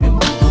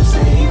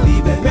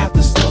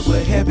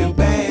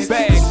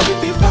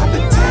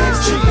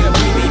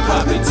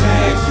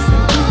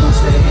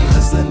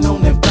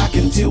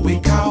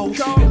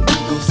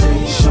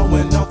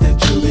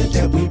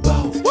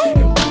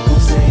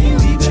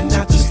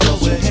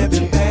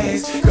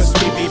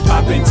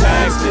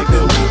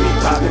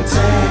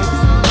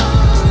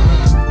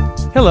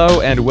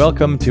Hello and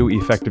welcome to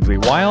Effectively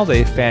Wild,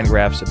 a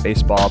Fangraphs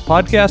baseball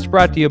podcast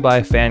brought to you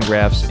by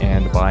Fangraphs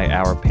and by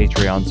our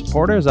Patreon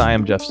supporters. I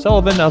am Jeff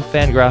Sullivan of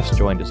Fangraphs,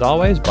 joined as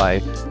always by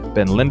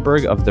Ben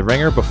Lindbergh of The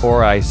Ringer.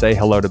 Before I say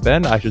hello to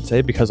Ben, I should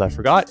say, because I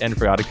forgot and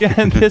forgot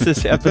again, this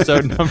is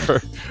episode number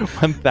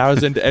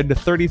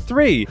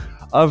 1033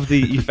 of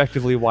the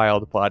Effectively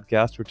Wild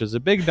podcast, which is a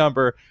big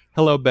number.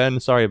 Hello, Ben.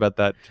 Sorry about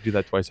that, to do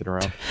that twice in a row.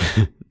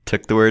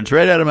 Took the words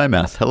right out of my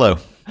mouth. Hello.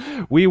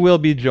 We will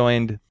be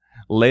joined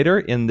later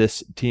in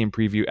this team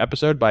preview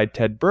episode by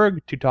Ted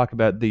Berg to talk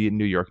about the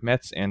New York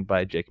Mets and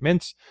by Jake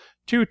Mintz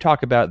to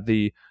talk about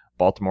the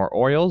Baltimore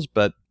Orioles.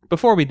 But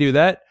before we do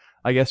that,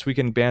 I guess we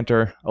can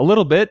banter a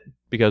little bit,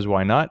 because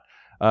why not?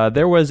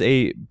 There was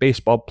a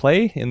baseball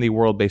play in the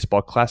World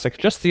Baseball Classic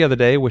just the other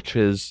day, which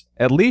is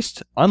at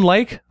least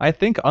unlike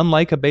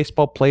a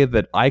baseball play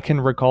that I can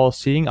recall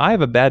seeing. I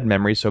have a bad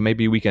memory, so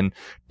maybe we can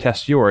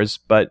test yours.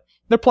 But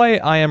the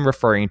play I am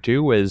referring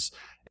to is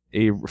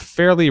a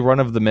fairly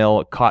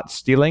run-of-the-mill caught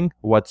stealing.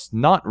 What's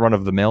not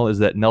run-of-the-mill is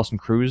that Nelson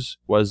Cruz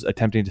was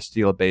attempting to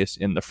steal a base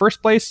in the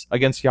first place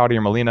against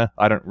Yadier Molina.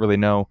 I don't really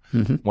know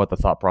what the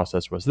thought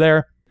process was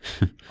there.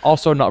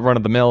 Also not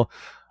run-of-the-mill,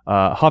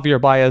 Javier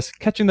Baez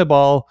catching the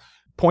ball,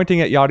 pointing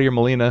at Yadier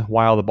Molina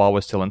while the ball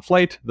was still in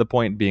flight, the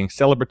point being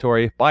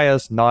celebratory.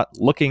 Baez not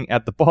looking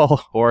at the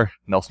ball or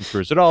Nelson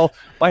Cruz at all.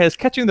 Baez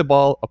catching the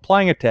ball,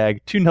 applying a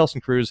tag to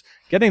Nelson Cruz,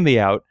 getting the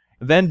out,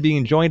 then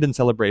being joined in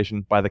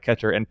celebration by the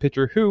catcher and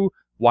pitcher who,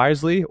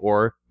 wisely,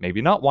 or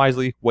maybe not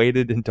wisely,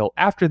 waited until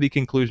after the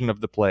conclusion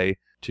of the play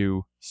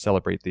to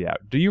celebrate the out.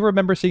 Do you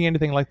remember seeing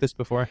anything like this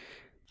before?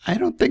 I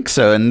don't think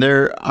so. And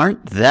there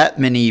aren't that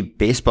many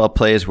baseball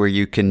plays where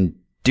you can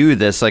do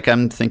this. Like,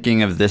 I'm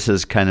thinking of this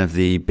as kind of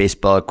the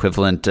baseball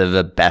equivalent of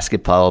a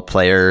basketball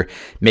player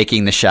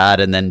making the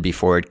shot and then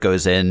before it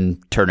goes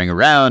in, turning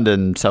around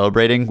and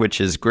celebrating,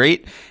 which is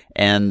great.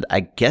 And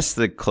I guess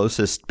the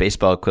closest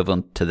baseball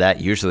equivalent to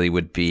that usually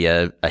would be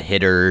a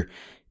hitter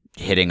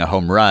hitting a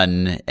home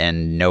run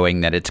and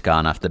knowing that it's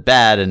gone off the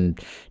bat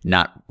and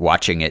not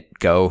watching it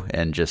go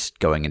and just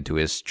going into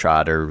his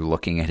trot or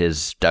looking at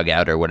his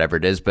dugout or whatever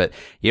it is. But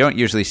you don't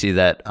usually see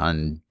that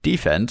on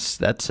defense.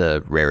 That's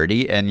a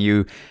rarity. And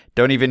you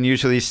don't even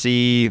usually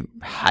see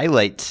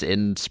highlights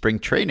in spring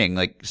training.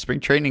 Like, spring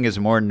training is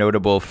more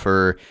notable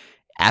for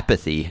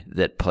apathy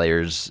that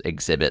players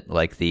exhibit,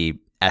 like the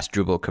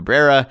Asdrubal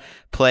Cabrera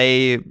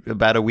play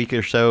about a week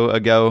or so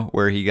ago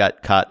where he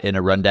got caught in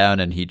a rundown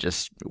and he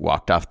just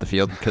walked off the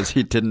field because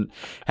he didn't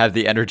have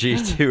the energy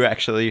to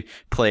actually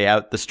play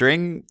out the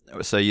string.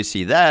 So you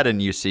see that,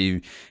 and you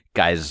see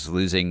guys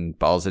losing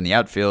balls in the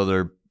outfield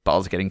or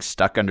balls getting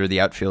stuck under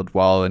the outfield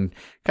wall and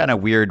kind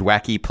of weird,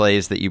 wacky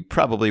plays that you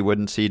probably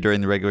wouldn't see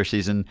during the regular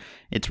season.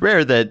 It's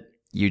rare that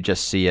you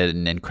just see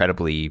an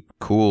incredibly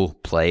cool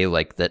play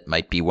like that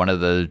might be one of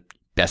the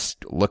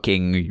best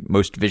looking,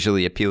 most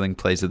visually appealing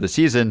plays of the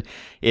season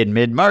in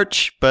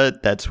mid-March,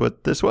 but that's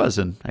what this was,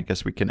 and I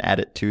guess we can add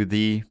it to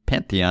the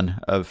pantheon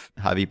of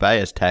Javi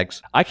Baez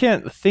tags. I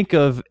can't think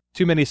of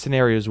too many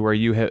scenarios where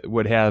you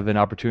would have an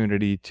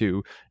opportunity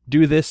to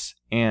do this,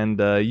 and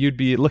you'd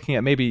be looking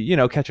at maybe,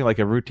 catching like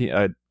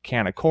a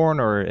can of corn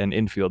or an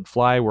infield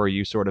fly where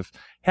you sort of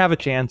have a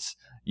chance.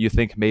 You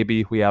think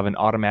maybe we have an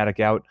automatic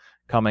out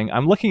coming.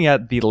 I'm looking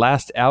at the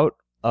last out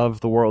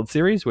of the World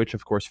Series, which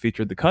of course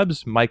featured the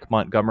Cubs, Mike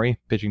Montgomery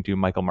pitching to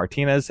Michael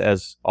Martinez,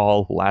 as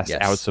all last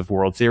outs of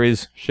World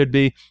Series should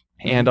be.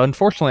 And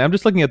unfortunately, I'm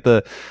just looking at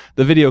the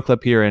video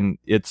clip here, and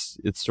it's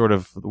sort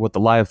of what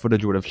the live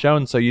footage would have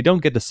shown, so you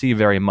don't get to see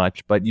very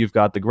much, but you've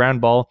got the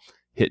ground ball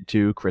hit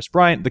to Chris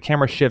Bryant. The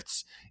camera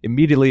shifts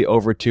immediately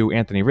over to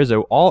Anthony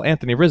Rizzo. All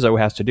Anthony Rizzo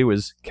has to do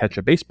is catch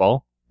a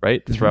baseball,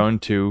 right? Thrown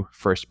to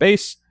first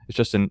base. It's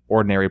just an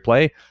ordinary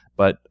play,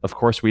 but of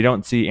course we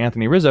don't see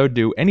Anthony Rizzo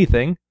do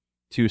anything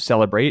to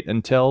celebrate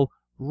until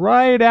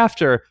right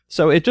after.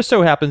 So it just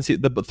so happens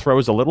the throw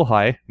is a little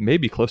high,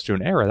 maybe close to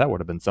an error. That would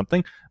have been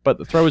something. But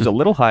the throw is a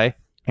little high.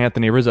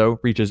 Anthony Rizzo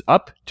reaches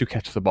up to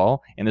catch the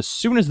ball, and as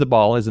soon as the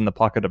ball is in the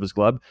pocket of his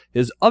glove,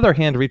 his other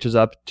hand reaches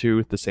up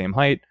to the same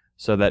height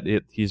so that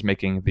he's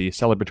making the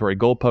celebratory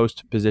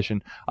goalpost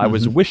position. I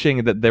was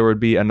wishing that there would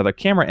be another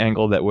camera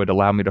angle that would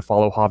allow me to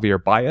follow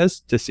Javier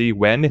Baez to see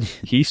when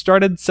he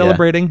started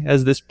celebrating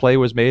as this play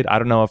was made. I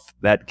don't know if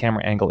that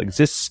camera angle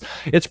exists.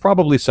 It's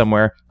probably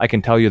somewhere. I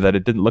can tell you that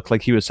it didn't look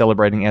like he was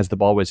celebrating as the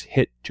ball was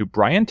hit to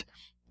Bryant.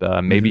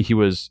 Maybe he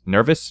was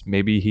nervous.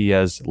 Maybe he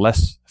has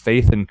less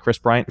faith in Chris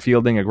Bryant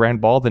fielding a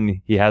ground ball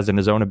than he has in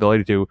his own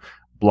ability to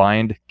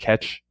blind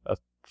catch a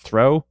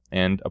throw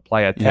and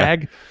apply a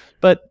tag.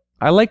 But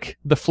I like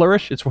the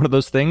flourish. It's one of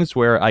those things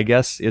where I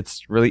guess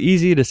it's really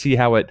easy to see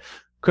how it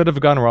could have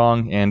gone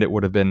wrong, and it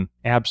would have been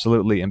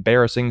absolutely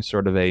embarrassing,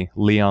 sort of a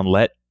Leon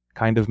Lett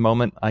kind of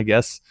moment, I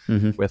guess,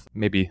 with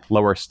maybe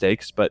lower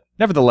stakes. But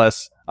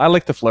nevertheless, I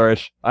like the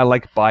flourish. I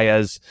like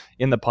Baez.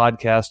 In the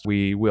podcast,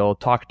 we will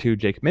talk to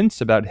Jake Mintz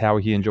about how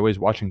he enjoys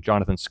watching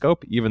Jonathan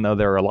Schoop, even though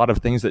there are a lot of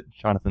things that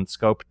Jonathan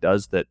Schoop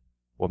does that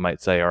one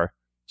might say are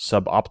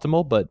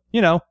suboptimal, but,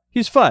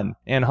 he's fun.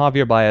 And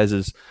Javier Baez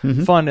is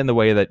fun in the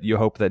way that you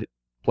hope that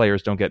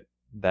players don't get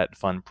that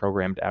fun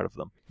programmed out of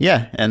them.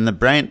 Yeah, and the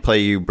Bryant play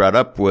you brought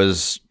up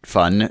was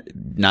fun,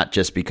 not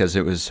just because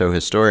it was so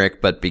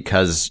historic, but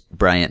because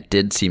Bryant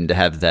did seem to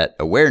have that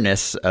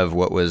awareness of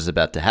what was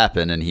about to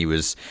happen, and he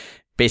was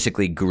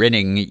basically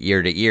grinning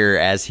ear to ear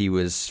as he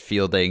was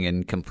fielding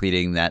and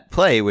completing that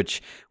play,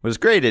 which was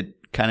great. It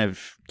kind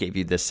of gave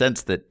you the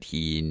sense that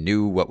he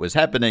knew what was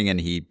happening and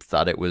he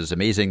thought it was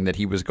amazing that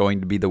he was going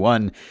to be the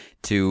one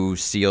to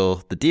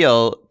seal the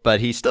deal, but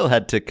he still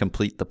had to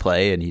complete the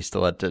play and he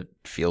still had to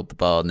field the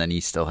ball and then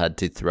he still had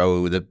to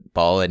throw the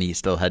ball and he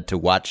still had to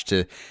watch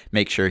to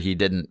make sure he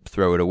didn't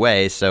throw it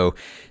away. So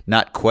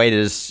not quite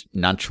as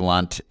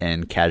nonchalant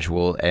and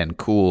casual and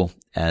cool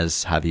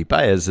as Javi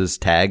Baez's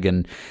tag.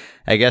 And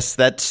I guess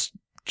that's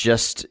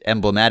just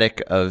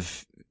emblematic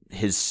of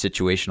his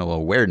situational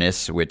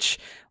awareness,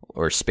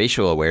 or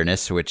spatial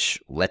awareness,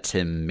 which lets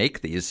him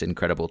make these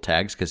incredible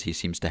tags because he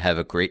seems to have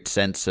a great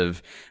sense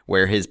of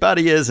where his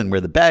body is and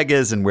where the bag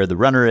is and where the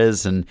runner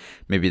is. And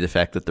maybe the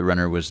fact that the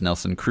runner was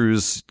Nelson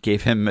Cruz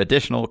gave him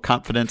additional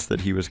confidence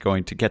that he was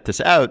going to get this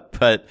out.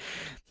 But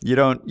you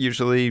don't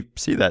usually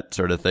see that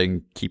sort of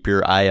thing. Keep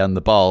your eye on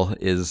the ball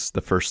is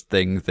the first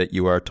thing that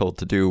you are told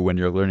to do when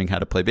you're learning how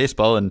to play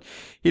baseball. And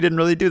he didn't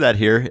really do that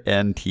here,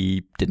 and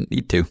he didn't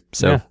need to.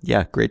 So,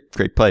 yeah, great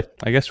play.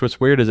 I guess what's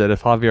weird is that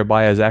if Javier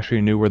Baez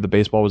actually knew where the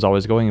baseball was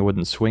always going, it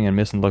wouldn't swing and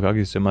miss and look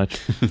ugly so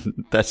much.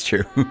 That's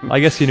true.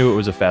 I guess he knew it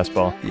was a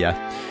fastball. Yeah.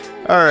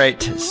 All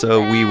right,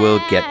 so we will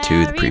get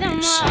to the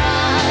previews.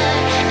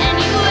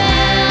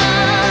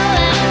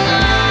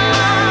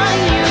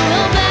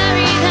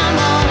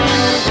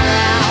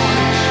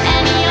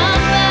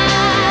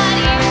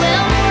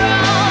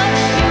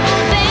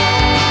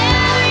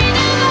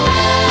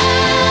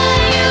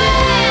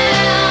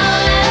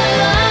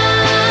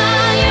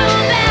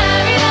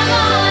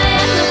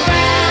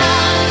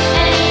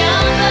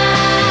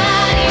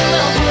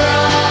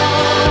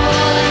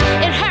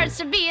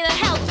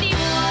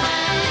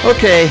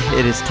 Okay,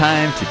 it is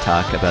time to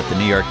talk about the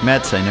New York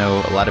Mets. I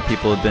know a lot of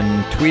people have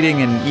been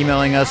tweeting and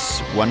emailing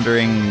us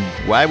wondering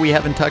why we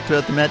haven't talked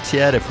about the Mets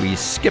yet, if we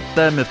skipped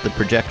them, if the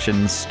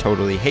projections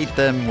totally hate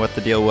them, what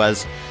the deal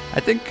was.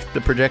 I think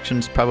the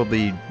projections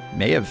probably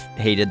may have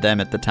hated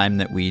them at the time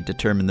that we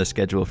determined the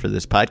schedule for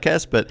this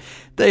podcast, but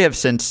they have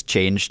since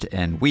changed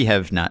and we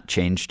have not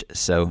changed.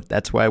 So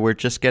that's why we're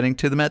just getting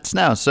to the Mets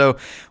now. So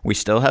we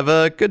still have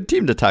a good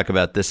team to talk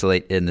about this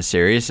late in the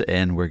series,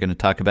 and we're going to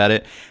talk about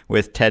it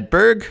with Ted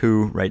Berg,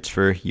 who writes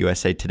for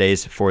USA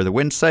Today's For the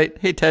Win site.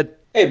 Hey, Ted.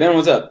 Hey, Ben,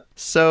 what's up?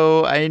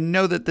 So I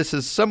know that this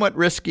is somewhat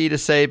risky to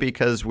say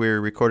because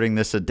we're recording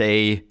this a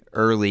day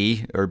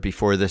early or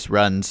before this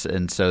runs,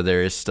 and so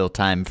there is still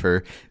time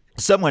for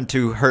someone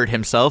to hurt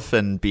himself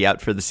and be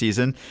out for the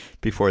season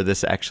before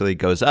this actually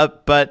goes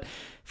up. But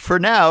for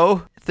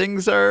now,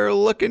 things are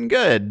looking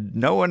good.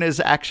 No one is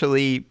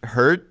actually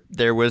hurt.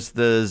 There was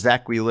the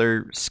Zach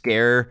Wheeler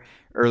scare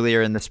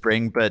earlier in the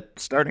spring, but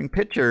starting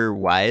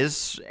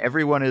pitcher-wise,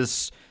 everyone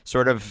is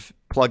sort of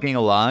plugging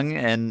along.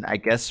 And I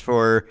guess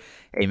for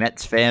a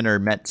Mets fan or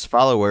Mets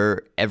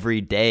follower, every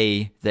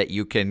day that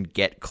you can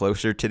get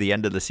closer to the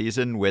end of the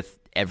season with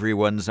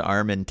everyone's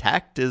arm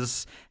intact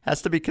has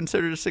to be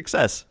considered a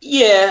success.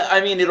 Yeah,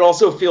 I mean, it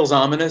also feels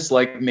ominous,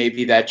 like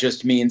maybe that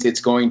just means it's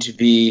going to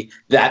be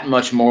that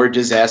much more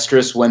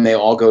disastrous when they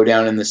all go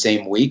down in the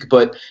same week.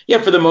 But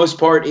yeah, for the most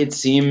part, it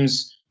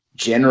seems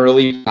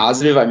generally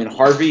positive. I mean,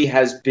 Harvey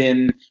has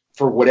been,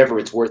 for whatever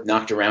it's worth,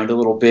 knocked around a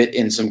little bit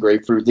in some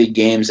Grapefruit League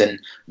games, and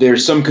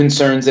there's some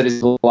concerns that his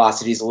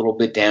velocity is a little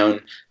bit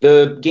down.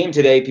 The game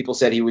today, people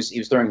said he was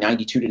throwing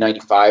 92 to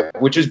 95,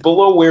 which is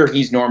below where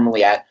he's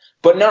normally at,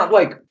 but not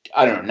like,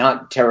 I don't know,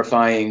 not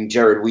terrifying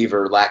Jared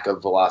Weaver lack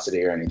of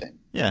velocity or anything.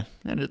 Yeah,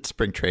 and it's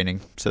spring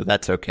training, so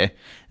that's okay.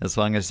 As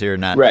long as you're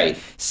not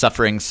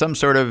suffering some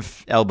sort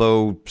of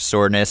elbow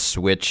soreness,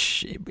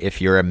 which, if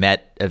you're a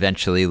Met,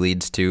 eventually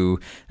leads to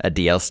a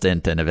DL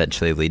stint and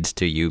eventually leads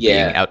to you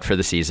being out for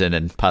the season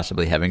and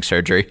possibly having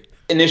surgery.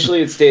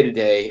 Initially, it's day to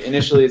day,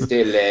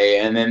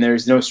 and then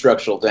there's no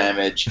structural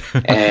damage,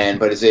 but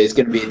it's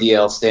going to be a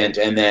DL stint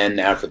and then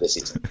out for the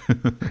season.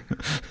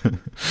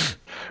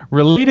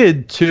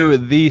 Related to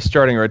the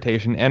starting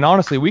rotation, and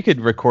honestly, we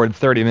could record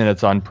 30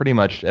 minutes on pretty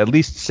much at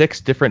least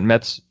 6 different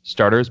Mets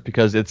starters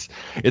because it's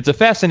a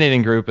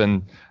fascinating group,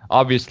 and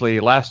obviously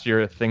last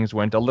year things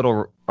went a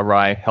little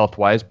awry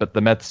health-wise, but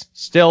the Mets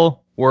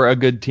still were a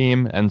good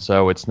team, and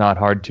so it's not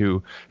hard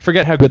to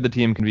forget how good the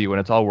team can be when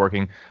it's all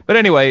working. But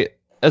anyway,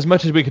 as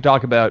much as we could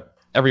talk about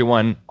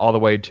everyone all the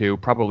way to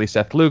probably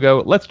Seth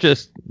Lugo, let's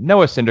just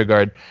Noah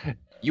Syndergaard.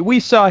 We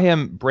saw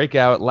him break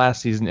out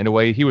last season in a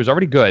way he was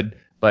already good,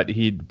 but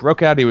he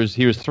broke out. He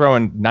was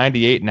throwing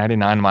 98,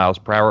 99 miles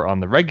per hour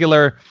on the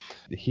regular.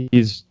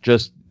 He's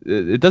just,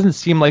 it doesn't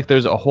seem like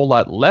there's a whole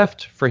lot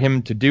left for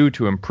him to do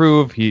to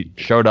improve. He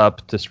showed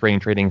up to spring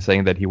training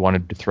saying that he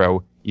wanted to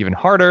throw even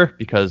harder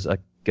because I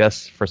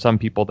guess for some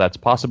people that's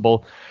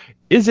possible.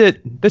 This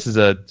is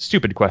a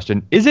stupid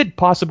question, is it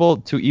possible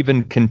to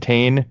even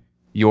contain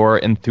your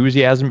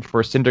enthusiasm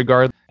for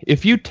Syndergaard?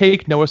 If you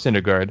take Noah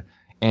Syndergaard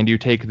and you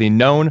take the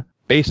known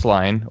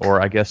baseline,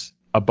 or I guess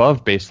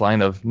above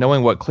baseline, of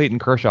knowing what Clayton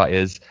Kershaw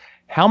is,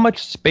 how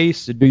much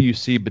space do you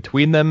see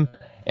between them,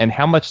 and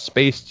how much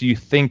space do you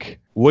think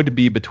would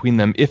be between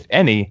them, if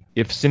any,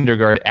 if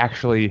Syndergaard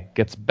actually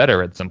gets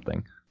better at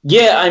something?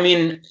 Yeah, I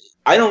mean,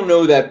 I don't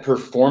know that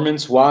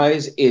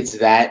performance-wise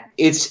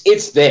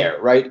it's there,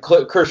 right?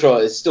 Kershaw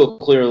is still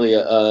clearly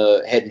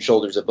a head and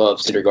shoulders above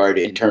Syndergaard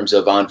in terms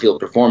of on-field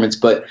performance,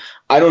 but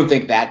I don't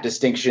think that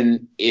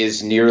distinction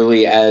is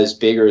nearly as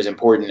big or as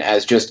important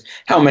as just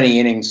how many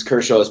innings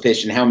Kershaw has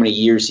pitched and how many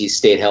years he's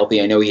stayed healthy.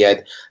 I know he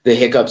had the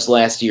hiccups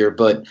last year,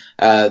 but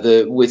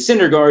with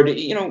Syndergaard,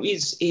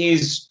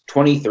 he's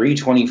 23,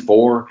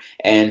 24,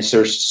 and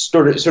sort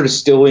of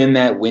still in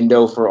that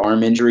window for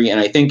arm injury. And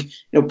I think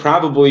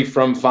probably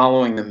from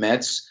following the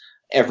Mets,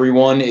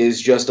 everyone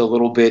is just a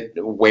little bit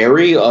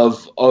wary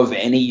of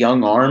any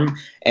young arm.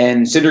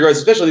 And Syndergaard,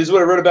 especially, this is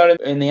what I wrote about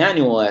in the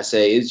annual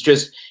essay. It's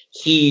just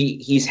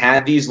he's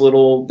had these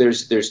little.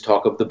 There's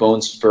talk of the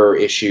bone spur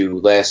issue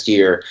last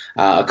year.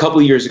 A couple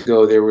of years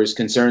ago, there was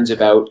concerns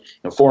about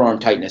forearm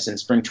tightness in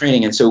spring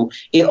training, and so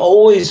it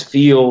always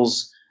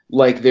feels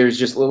like there's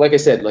just, like I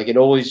said, like it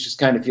always just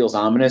kind of feels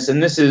ominous.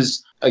 And this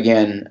is,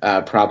 again,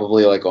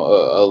 probably like a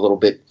little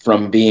bit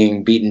from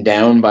being beaten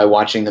down by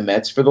watching the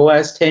Mets for the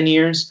last 10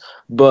 years.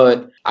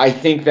 But I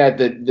think that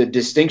the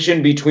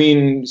distinction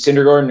between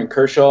Syndergaard and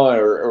Kershaw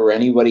or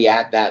anybody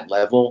at that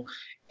level,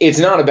 it's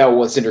not about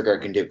what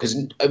Syndergaard can do. Because,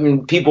 I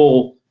mean,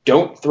 people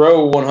don't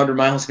throw 100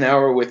 miles an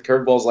hour with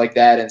curveballs like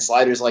that and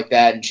sliders like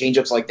that and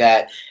changeups like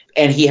that.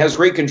 And he has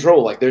great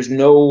control. Like there's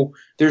no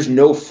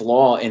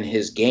flaw in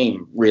his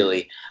game,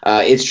 really.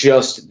 It's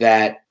just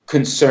that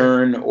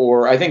concern,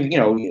 or I think,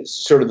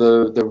 sort of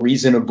the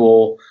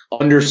reasonable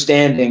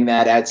understanding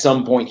that at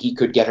some point he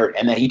could get hurt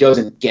and that he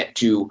doesn't get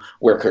to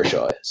where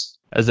Kershaw is.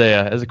 As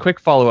a quick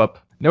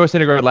follow-up, Noah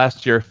Syndergaard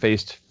last year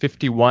faced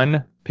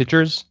 51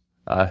 pitchers,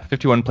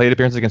 51 plate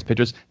appearances against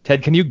pitchers.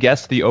 Ted, can you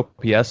guess the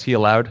OPS he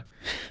allowed?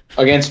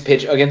 Against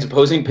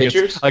opposing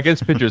pitchers?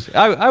 Against pitchers.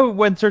 I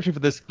went searching for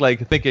this,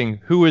 like thinking,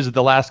 who is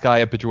the last guy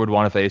a pitcher would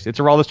want to face? It's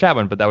Aroldis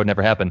Chapman, but that would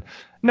never happen.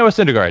 Noah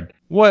Syndergaard.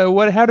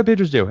 How do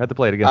pitchers do at the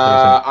plate against Noah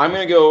Syndergaard? I'm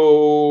going to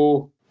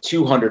go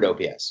 200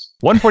 OPS.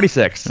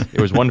 146.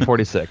 It was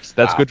 146.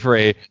 That's wow. Good for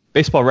a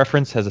Baseball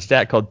Reference has a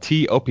stat called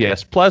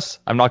TOPS plus.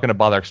 I'm not going to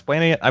bother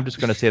explaining it. I'm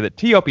just going to say that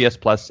TOPS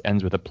plus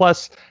ends with a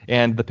plus,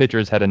 and the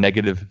pitchers had a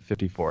negative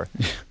 54.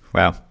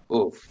 Wow.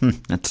 Oof.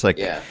 That's like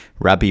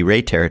Robbie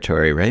Ray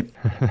territory, right?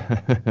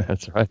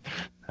 That's right.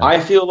 I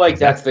feel like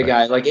that's the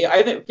guy. Like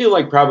I feel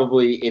like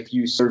probably if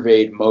you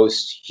surveyed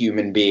most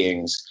human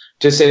beings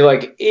to say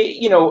like,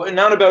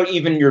 not about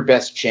even your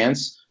best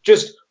chance,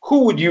 just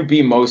who would you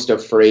be most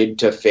afraid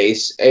to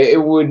face?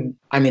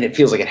 It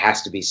feels like it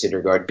has to be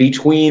Syndergaard.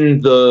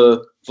 Between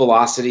the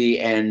velocity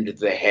and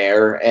the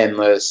hair and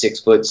the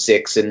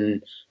 6'6"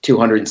 and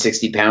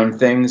 260-pound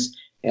things,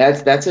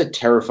 that's a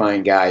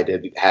terrifying guy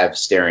to have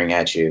staring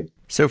at you.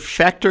 So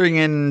factoring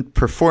in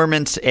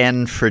performance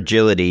and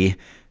fragility,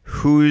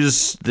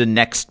 who's the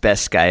next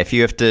best guy? If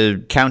you have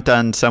to count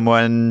on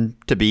someone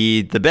to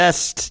be the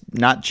best,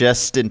 not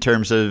just in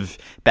terms of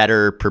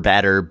batter per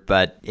batter,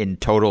 but in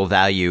total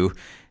value,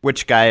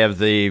 which guy of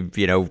the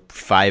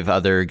 5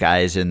 other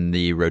guys in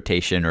the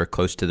rotation or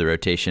close to the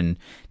rotation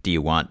do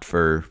you want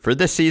for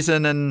this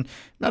season? And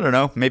I don't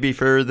know, maybe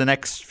for the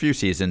next few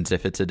seasons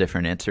if it's a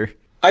different answer.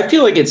 I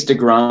feel like it's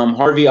DeGrom.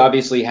 Harvey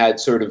obviously had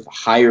sort of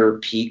higher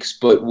peaks,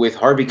 but with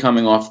Harvey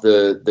coming off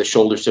the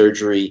shoulder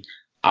surgery,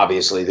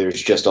 obviously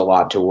there's just a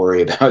lot to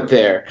worry about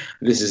there.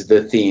 This is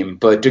the theme.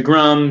 But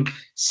DeGrom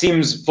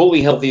seems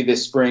fully healthy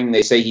this spring.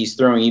 They say he's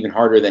throwing even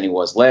harder than he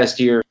was last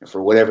year,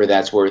 for whatever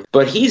that's worth.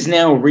 But he's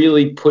now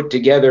really put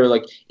together,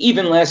 like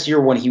even last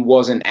year when he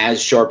wasn't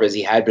as sharp as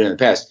he had been in the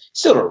past,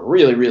 still a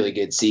really, really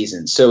good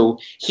season. So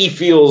he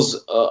feels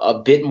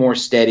a bit more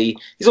steady.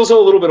 He's also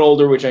a little bit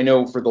older, which I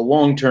know for the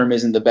long term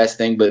isn't the best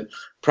thing, but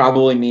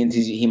probably means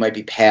he might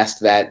be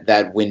past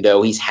that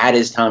window. He's had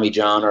his Tommy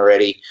John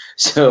already.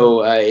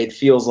 So it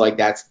feels like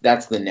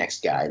that's the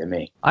next guy to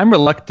me. I'm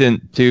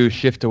reluctant to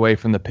shift away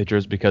from the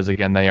pitchers because,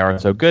 again, they are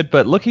so good.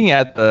 But looking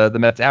at the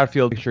Mets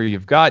outfield, sure,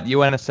 you've got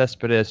Yoenis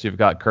Cespedes, you've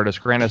got Curtis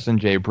Granderson,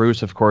 Jay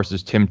Bruce, of course,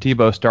 is Tim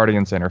Tebow starting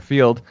in center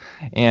field,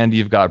 and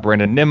you've got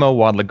Brandon Nimmo,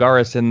 Juan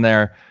Lagares in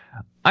there.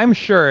 I'm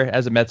sure,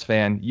 as a Mets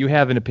fan, you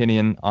have an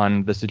opinion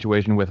on the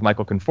situation with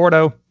Michael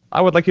Conforto.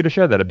 I would like you to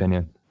share that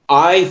opinion.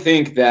 I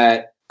think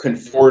that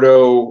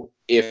Conforto,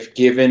 if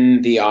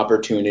given the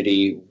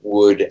opportunity,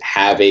 would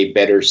have a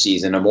better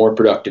season, a more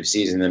productive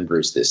season than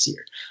Bruce this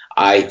year.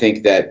 I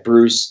think that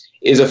Bruce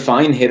is a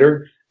fine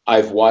hitter.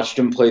 I've watched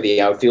him play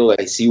the outfield.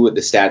 I see what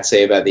the stats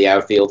say about the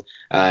outfield,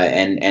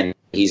 and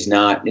he's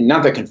not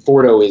that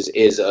Conforto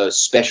is a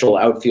special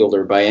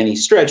outfielder by any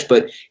stretch,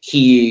 but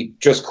he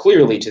just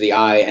clearly to the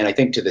eye, and I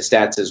think to the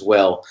stats as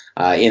well,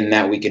 in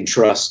that we can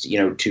trust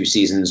 2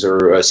 seasons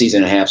or a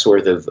season and a half's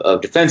worth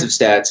of defensive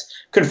stats.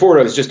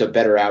 Conforto is just a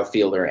better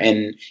outfielder,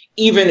 and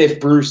even if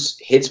Bruce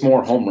hits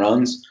more home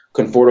runs,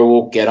 Conforto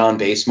will get on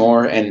base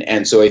more,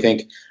 and so I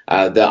think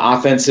the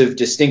offensive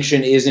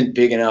distinction isn't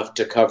big enough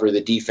to cover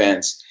the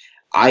defense.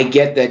 I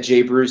get that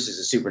Jay Bruce is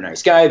a super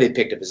nice guy. They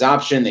picked up his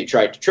option. They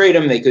tried to trade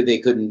him.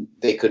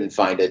 They couldn't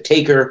find a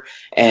taker.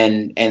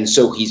 And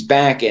so he's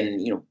back.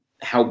 And,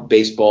 how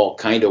baseball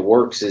kind of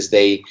works is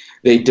they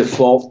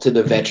default to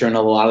the veteran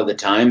a lot of the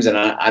times. And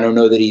I don't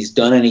know that he's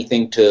done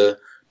anything to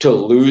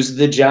lose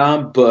the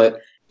job.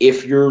 But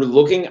if you're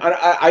looking,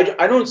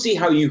 I don't see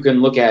how you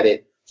can look at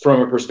it from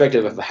a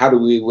perspective of how do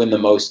we win the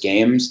most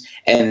games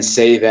and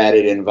say that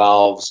it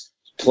involves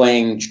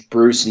playing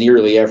Bruce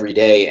nearly every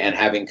day and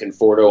having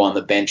Conforto on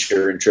the bench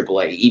or in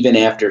AAA, even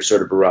after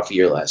sort of a rough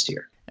year last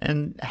year.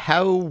 And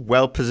how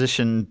well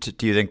positioned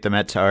do you think the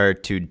Mets are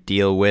to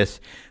deal with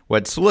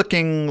what's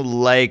looking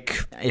like,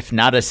 if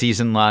not a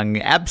season-long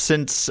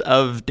absence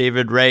of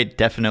David Wright,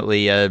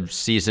 definitely a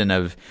season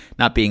of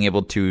not being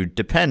able to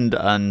depend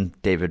on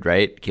David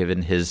Wright,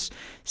 given his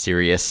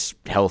serious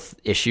health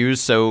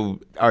issues?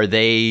 So are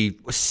they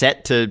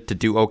set to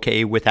do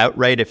okay without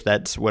Wright, if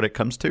that's what it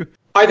comes to?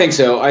 I think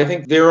so. I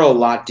think they're a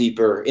lot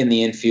deeper in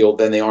the infield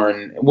than they are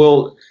in.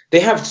 Well, they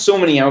have so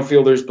many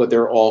outfielders, but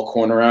they're all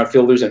corner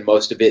outfielders, and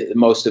most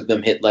of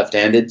them hit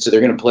left-handed. So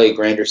they're going to play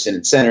Granderson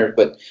in center,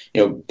 but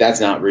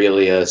that's not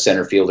really a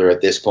center fielder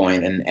at this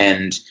point.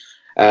 And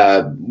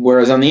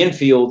whereas on the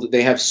infield,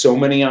 they have so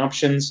many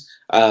options,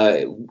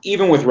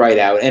 even with Wright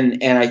out.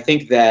 And I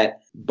think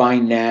that by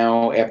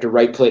now, after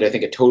Wright played, I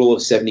think a total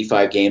of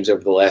 75 games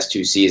over the last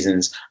 2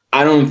 seasons,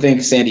 I don't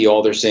think Sandy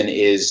Alderson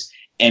is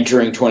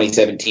entering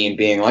 2017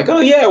 being like, oh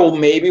yeah, well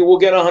maybe we'll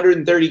get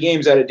 130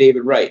 games out of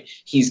David Wright.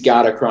 He's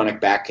got a chronic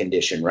back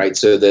condition, right?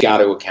 So they got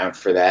to account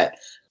for that.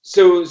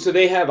 So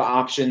they have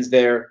options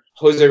there.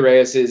 Jose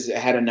Reyes has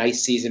had a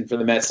nice season for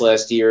the Mets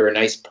last year, a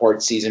nice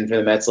part season for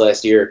the Mets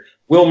last year.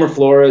 Wilmer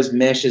Flores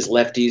meshes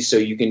lefties, so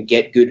you can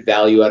get good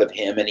value out of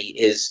him, and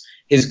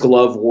his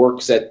glove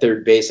works at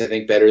third base, I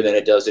think, better than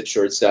it does at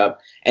shortstop.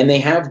 And they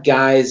have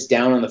guys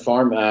down on the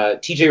farm.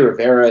 TJ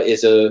Rivera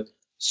is a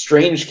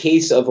strange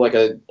case of like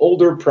an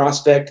older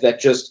prospect that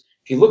just,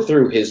 if you look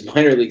through his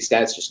minor league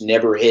stats, just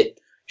never hit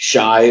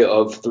shy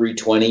of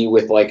 320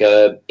 with like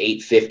a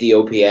 850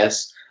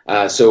 OPS.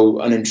 So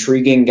an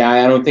intriguing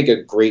guy. I don't think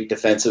a great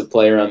defensive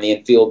player on the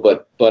infield,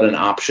 but an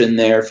option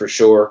there for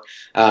sure.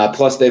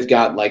 Plus they've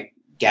got like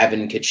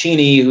Gavin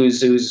Caccini,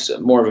 who's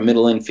more of a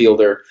middle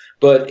infielder.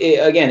 But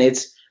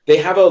they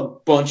have a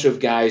bunch of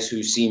guys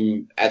who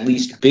seem at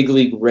least big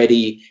league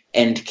ready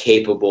and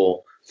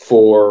capable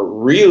for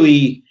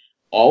really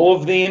all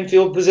of the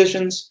infield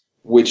positions,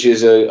 which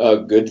is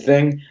a good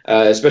thing,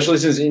 especially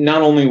since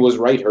not only was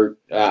Wright hurt,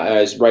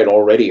 as Wright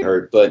already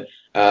hurt, but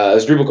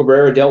Asdrubal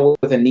Cabrera dealt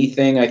with a knee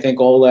thing, I think,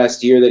 all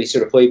last year that he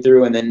sort of played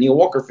through, and then Neil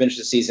Walker finished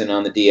the season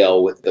on the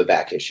DL with the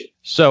back issue.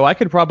 So I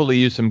could probably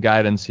use some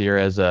guidance here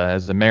as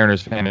a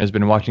Mariners fan who's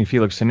been watching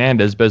Felix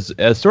Hernandez, but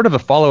as sort of a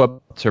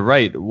follow-up to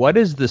Wright, what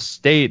is the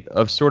state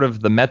of sort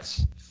of the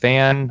Mets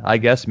fan, I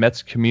guess,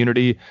 Mets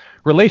community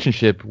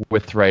relationship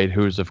with Wright,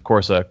 who's, of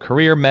course, a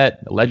career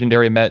Met, a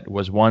legendary Met,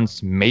 was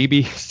once,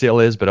 maybe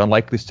still is, but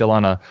unlikely still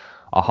on a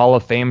Hall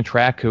of Fame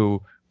track,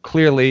 who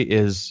clearly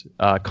is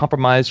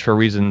compromised for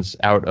reasons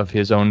out of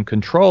his own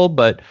control,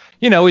 but,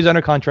 he's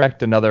under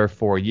contract another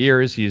 4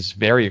 years. He's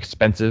very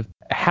expensive.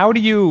 How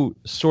do you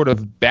sort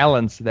of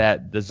balance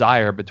that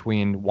desire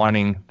between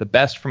wanting the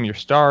best from your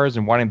stars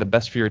and wanting the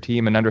best for your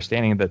team and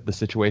understanding that the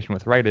situation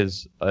with Wright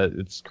is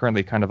it's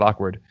currently kind of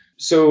awkward?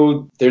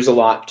 So there's a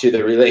lot to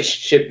the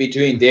relationship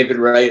between David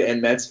Wright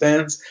and Mets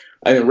fans.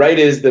 I mean, Wright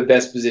is the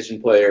best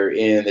position player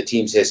in the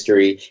team's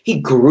history.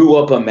 He grew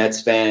up a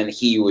Mets fan.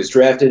 He was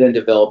drafted and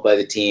developed by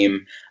the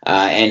team,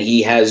 and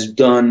he has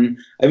done.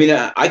 I mean,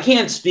 I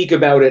can't speak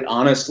about it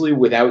honestly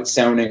without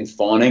sounding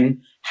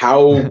fawning.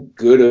 How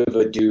good of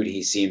a dude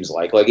he seems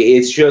like. Like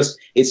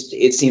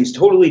it seems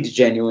totally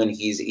genuine.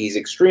 He's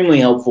extremely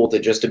helpful to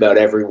just about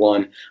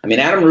everyone. I mean,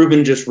 Adam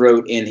Rubin just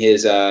wrote in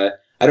his.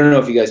 I don't know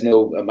if you guys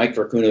know Mike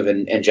Verkunov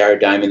and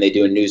Jared Diamond. They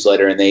do a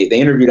newsletter, and they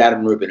interviewed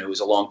Adam Rubin, who was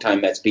a longtime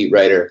Mets beat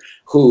writer,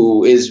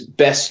 who is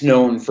best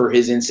known for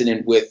his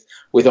incident with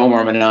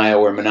Omar Minaya,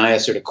 where Minaya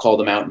sort of called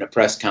him out in a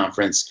press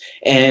conference.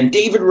 And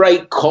David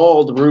Wright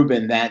called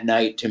Rubin that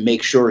night to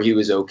make sure he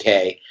was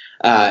okay.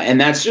 And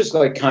that's just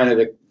like kind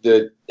of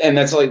and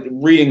that's like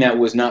reading that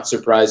was not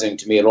surprising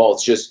to me at all.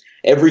 It's just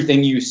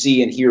everything you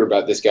see and hear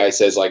about this guy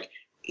says like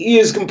he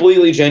is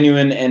completely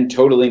genuine and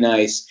totally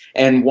nice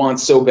and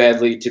wants so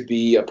badly to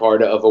be a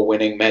part of a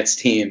winning Mets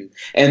team.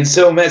 And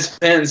so Mets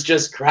fans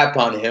just crap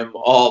on him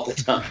all the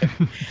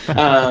time.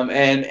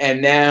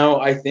 And now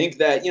I think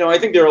that, I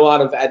think there are a lot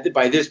of,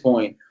 by this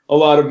point, a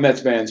lot of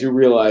Mets fans who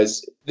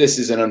realize this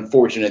is an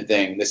unfortunate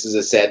thing. This is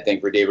a sad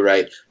thing for David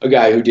Wright, a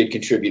guy who did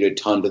contribute a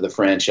ton to the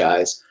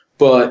franchise.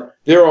 But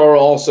there are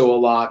also a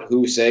lot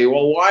who say,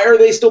 well, why are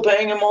they still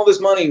paying him all this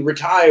money?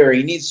 Retire.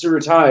 He needs to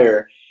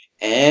retire.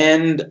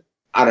 And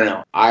I don't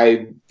know.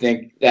 I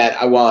think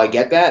that while I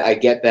get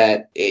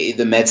that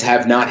the Mets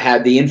have not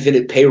had the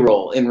infinite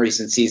payroll in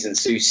recent seasons.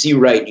 So you see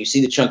Wright, you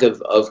see the chunk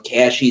of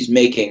cash he's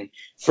making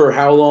for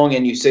how long,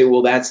 and you say,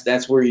 well,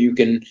 that's where you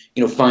can,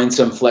 find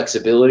some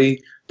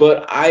flexibility.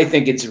 But I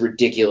think it's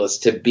ridiculous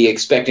to be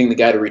expecting the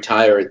guy to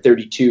retire at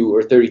 32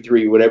 or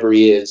 33, whatever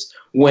he is,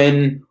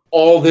 when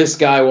all this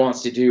guy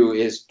wants to do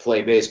is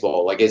play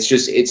baseball. Like,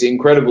 it's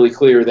incredibly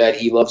clear that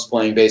he loves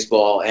playing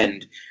baseball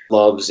and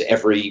loves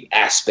every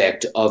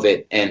aspect of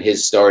it and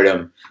his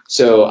stardom.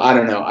 So I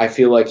don't know. I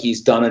feel like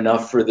he's done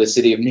enough for the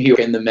city of New York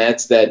and the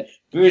Mets that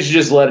we should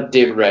just let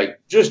David Wright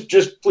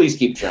just please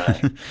keep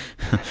trying.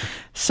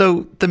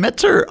 So the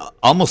Mets are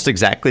almost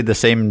exactly the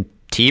same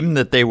team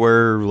that they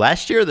were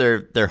last year.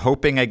 They're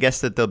hoping, I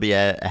guess, that they'll be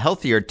a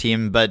healthier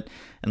team, but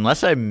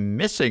unless I'm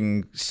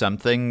missing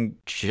something,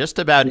 just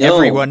about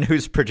everyone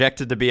who's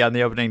projected to be on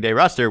the opening day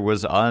roster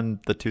was on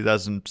the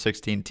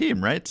 2016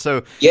 team, right?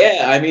 So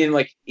yeah, I mean,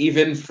 like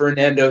even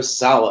Fernando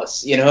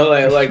Salas,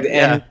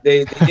 and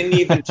they didn't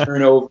even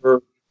turn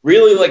over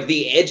really like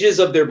the edges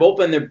of their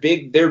bullpen.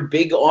 Their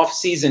big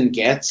offseason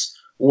gets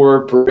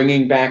were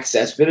bringing back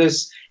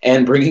Cespedes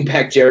and bringing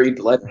back Jerry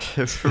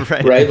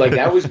Bledman, right? Like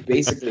that was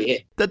basically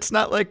it. That's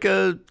not like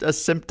a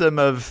symptom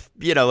of,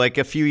 like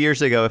a few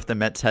years ago, if the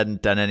Mets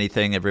hadn't done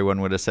anything,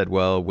 everyone would have said,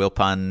 well,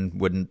 Wilpon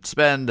wouldn't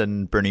spend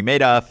and Bernie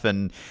Madoff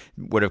and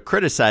would have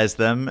criticized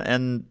them.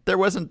 And there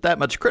wasn't that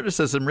much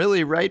criticism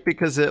really, right?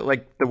 Because the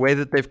way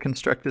that they've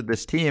constructed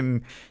this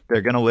team,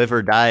 they're going to live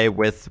or die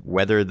with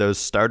whether those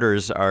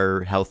starters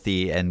are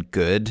healthy and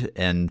good.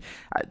 And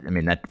I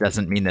mean, that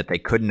doesn't mean that they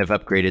couldn't have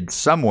upgraded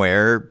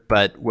somewhere,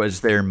 but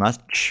was there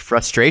much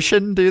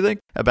frustration, do you think,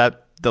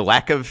 about the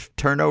lack of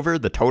turnover,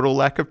 the total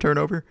lack of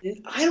turnover?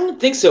 I don't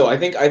think so. I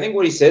think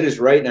what he said is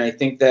right, and I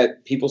think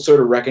that people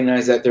sort of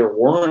recognize that there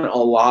weren't a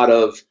lot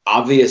of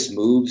obvious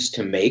moves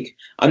to make.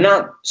 I'm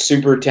not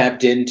super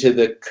tapped into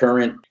the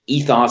current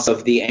ethos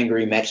of the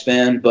angry Mets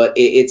fan, but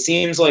it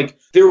seems like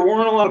there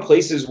weren't a lot of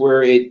places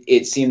where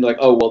it seemed like,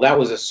 oh, well, that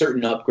was a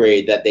certain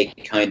upgrade that they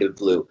kind of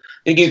blew.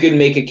 I think you could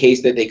make a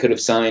case that they could have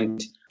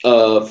signed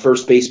a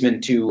first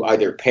baseman to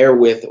either pair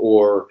with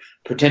or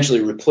potentially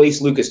replace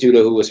Lucas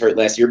Duda, who was hurt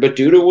last year. But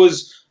Duda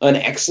was an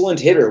excellent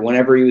hitter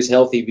whenever he was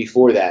healthy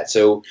before that.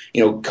 So,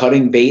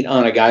 cutting bait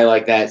on a guy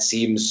like that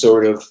seems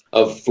sort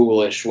of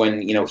foolish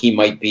when, he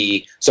might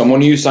be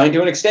someone you sign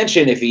to an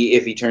extension if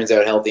he turns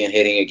out healthy and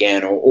hitting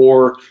again,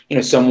 or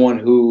someone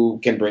who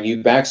can bring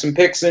you back some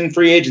picks in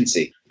free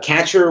agency.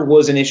 Catcher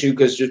was an issue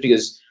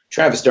because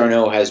Travis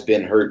d'Arnaud has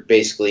been hurt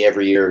basically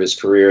every year of his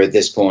career at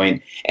this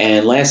point.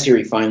 And last year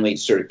he finally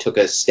sort of took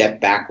a step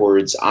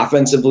backwards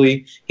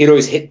offensively. He'd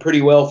always hit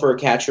pretty well for a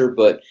catcher,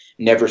 but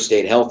never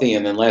stayed healthy.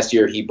 And then last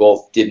year he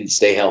both didn't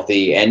stay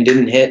healthy and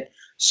didn't hit.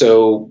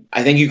 So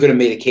I think you could have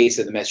made a case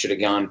that the Mets should have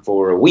gone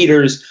for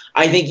Wieters.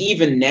 I think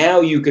even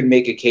now you could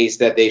make a case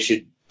that they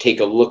should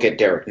take a look at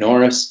Derek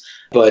Norris.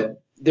 But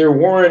there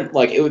weren't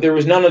there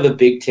was none of the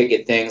big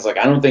ticket things. Like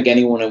I don't think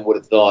anyone would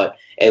have thought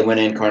Edwin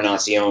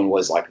Encarnacion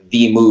was like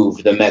the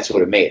move the Mets would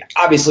have made.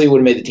 Obviously, it would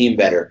have made the team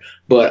better,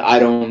 but I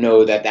don't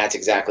know that that's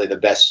exactly the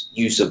best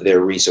use of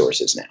their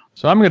resources now.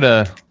 So I'm going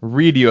to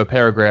read you a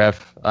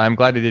paragraph. I'm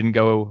glad I didn't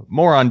go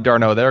more on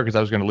d'Arnaud there because I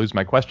was going to lose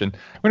my question.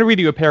 I'm going to read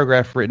you a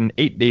paragraph written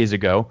 8 days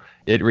ago.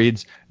 It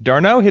reads,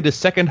 d'Arnaud hit his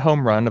second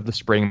home run of the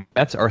spring.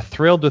 Mets are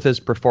thrilled with his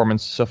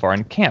performance so far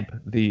in camp,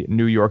 the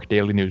New York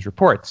Daily News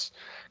reports.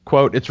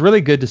 Quote, it's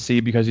really good to see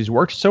because he's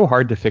worked so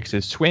hard to fix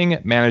his swing,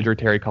 manager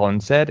Terry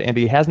Collins said, and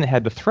he hasn't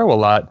had to throw a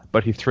lot,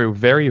 but he threw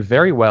very,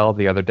 very well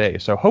the other day,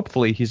 so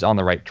hopefully he's on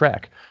the right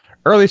track.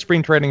 Early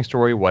spring training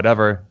story,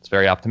 whatever, it's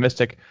very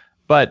optimistic,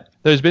 but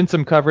there's been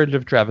some coverage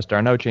of Travis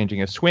d'Arnaud changing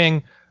his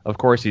swing. Of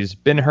course, he's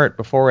been hurt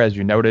before, as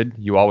you noted.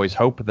 You always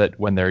hope that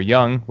when they're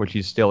young, which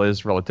he still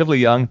is relatively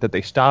young, that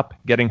they stop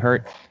getting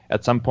hurt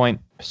at some point.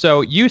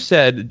 So you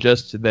said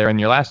just there in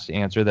your last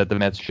answer that the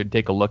Mets should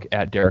take a look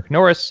at Derek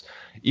Norris,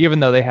 even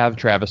though they have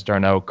Travis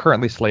d'Arnaud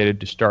currently slated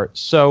to start.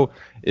 So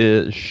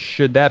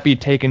should that be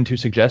taken to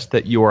suggest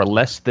that you are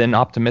less than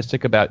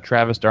optimistic about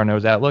Travis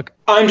d'Arnaud's outlook?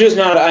 I'm just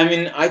not. I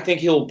mean, I think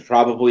he'll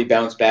probably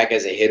bounce back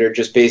as a hitter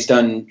just based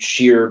on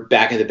sheer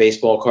back of the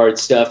baseball card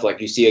stuff.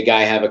 Like you see a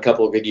guy have a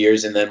couple of good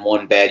years and then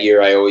one bad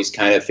year. I always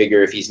kind of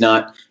figure if he's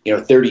not,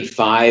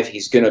 35,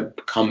 he's going to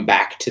come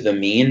back to the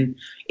mean.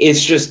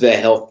 It's just the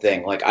health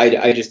thing. Like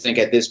I just think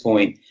at this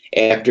point,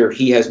 after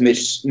he has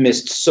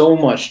missed so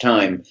much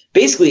time,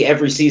 basically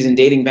every season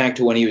dating back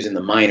to when he was in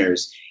the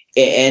minors.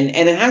 And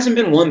it hasn't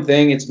been one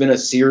thing. It's been a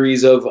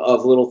series of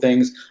little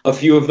things. A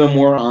few of them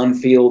were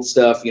on-field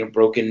stuff,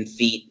 broken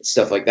feet,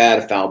 stuff like that,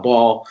 a foul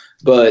ball.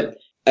 But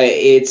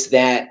it's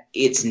that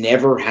it's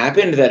never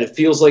happened that it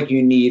feels like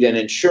you need an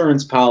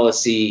insurance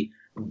policy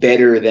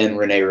better than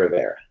Rene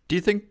Rivera. Do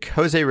you think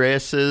Jose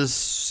Reyes'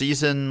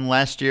 season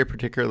last year,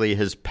 particularly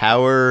his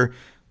power,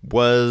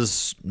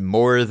 was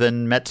more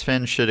than Mets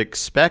fans should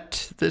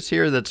expect this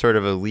year? That's sort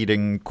of a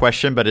leading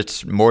question, but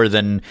it's more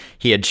than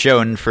he had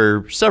shown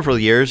for several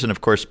years. And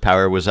of course,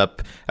 power was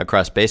up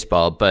across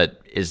baseball.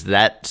 But is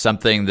that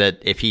something that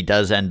if he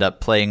does end up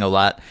playing a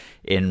lot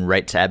in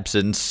Wright's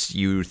absence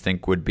you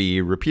think would be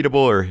repeatable,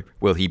 or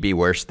will he be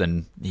worse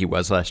than he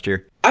was last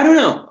year? I don't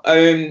know. I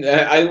mean,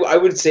 I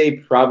would say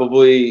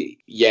probably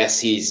yes,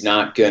 he's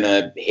not going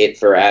to hit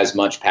for as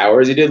much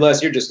power as he did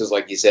last year, just because,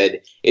 like you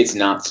said, it's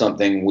not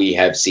something we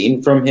have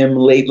seen from him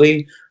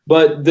lately.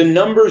 But the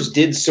numbers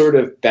did sort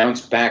of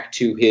bounce back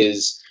to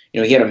his,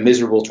 he had a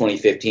miserable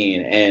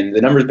 2015, and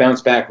the numbers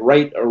bounced back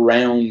right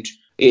around,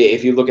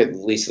 if you look at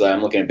least,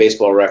 I'm looking at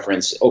Baseball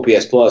Reference,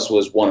 OPS Plus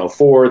was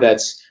 104.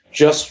 That's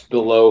just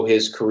below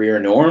his career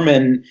norm.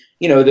 And,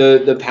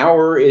 the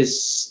power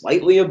is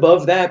slightly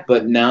above that,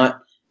 but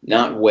not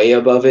way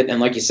above it. And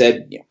like you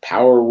said,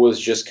 power was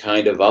just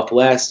kind of up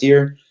last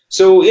year.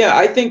 So, yeah,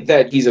 I think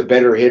that he's a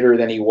better hitter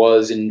than he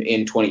was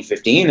in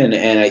 2015.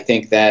 And I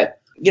think that,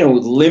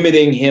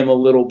 limiting him a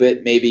little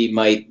bit maybe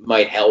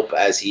might help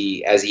as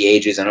he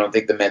ages. I don't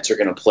think the Mets are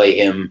going to play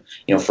him,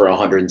 for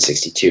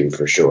 162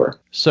 for sure.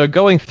 So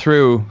going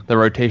through the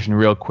rotation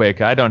real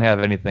quick, I don't have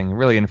anything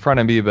really in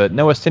front of me, but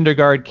Noah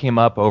Syndergaard came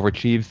up,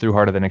 overachieved, threw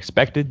harder than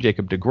expected.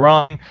 Jacob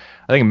deGrom,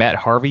 I think Matt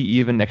Harvey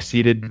even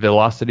exceeded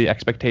velocity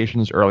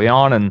expectations early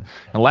on. And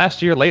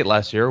late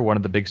last year, one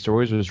of the big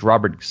stories was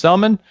Robert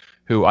Gsellman,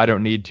 who I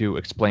don't need to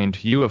explain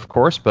to you, of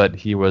course, but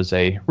he was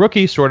a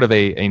rookie, sort of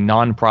a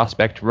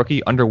non-prospect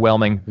rookie,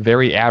 underwhelming,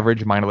 very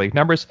average minor league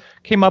numbers,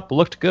 came up,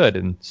 looked good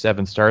in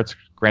 7 starts,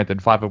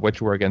 granted 5 of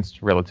which were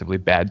against relatively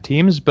bad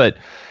teams. But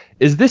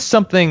is this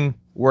something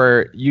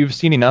where you've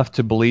seen enough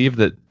to believe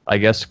that, I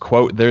guess,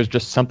 quote, there's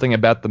just something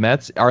about the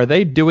Mets? Are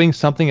they doing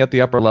something at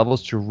the upper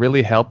levels to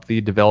really help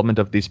the development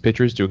of these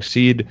pitchers to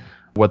exceed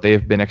what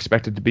they've been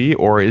expected to be?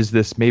 Or is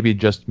this maybe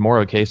just more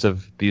a case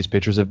of these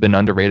pitchers have been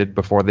underrated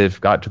before they've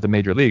got to the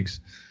major leagues?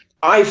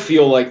 I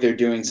feel like they're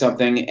doing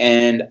something,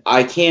 and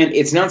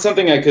it's not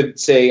something I could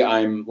say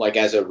I'm like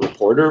as a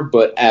reporter,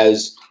 but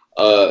as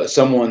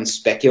someone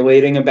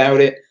speculating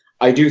about it,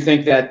 I do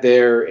think that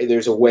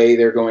there's a way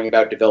they're going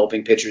about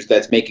developing pitchers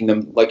that's making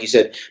them, like you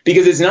said,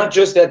 because it's not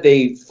just that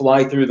they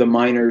fly through the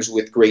minors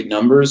with great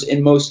numbers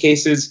in most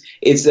cases.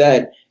 It's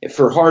that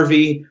for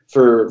Harvey,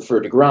 for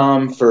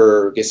deGrom,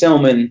 for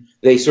Gsellman,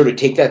 they sort of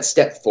take that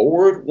step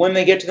forward when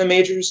they get to the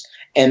majors.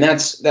 And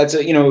that's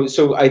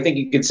so I think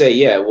you could say,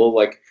 yeah, well,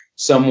 like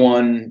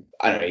someone,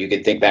 I don't know, you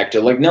could think back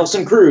to like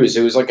Nelson Cruz,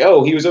 who was like,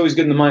 oh, he was always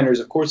good in the minors.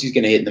 Of course he's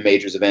going to hit in the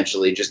majors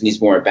eventually, just needs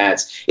more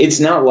at-bats.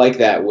 It's not like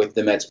that with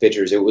the Mets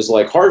pitchers. It was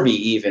like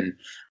Harvey even,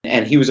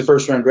 and he was a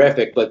first-round draft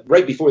pick, but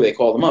right before they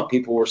called him up,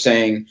 people were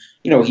saying,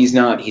 he's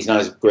not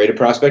as great a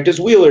prospect as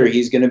Wheeler.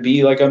 He's going to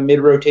be like a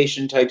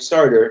mid-rotation type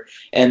starter,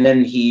 and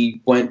then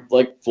he went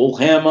like full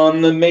ham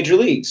on the major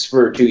leagues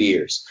for 2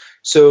 years.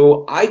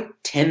 So I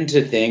tend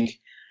to think,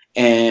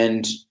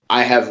 and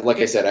I have, like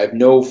I said, I have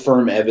no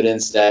firm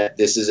evidence that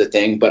this is a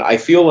thing, but I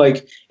feel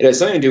like it has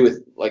something to do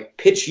with like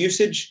pitch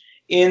usage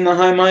in the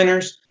high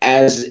minors,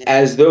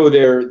 as though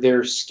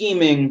they're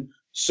scheming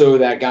so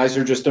that guys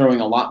are just throwing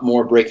a lot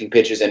more breaking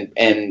pitches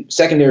and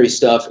secondary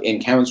stuff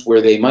in counts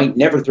where they might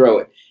never throw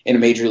it in a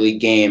major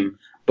league game.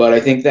 But I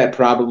think that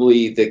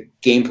probably the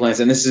game plans,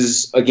 and this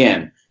is a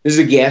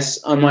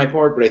guess on my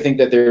part, but I think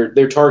that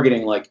they're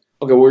targeting like,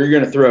 okay, well, you're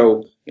going to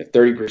throw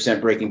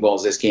 30% breaking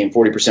balls this game,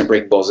 40%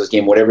 breaking balls this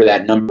game, whatever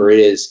that number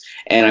is.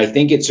 And I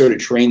think it sort of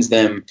trains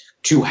them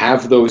to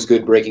have those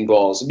good breaking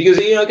balls. Because,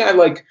 a guy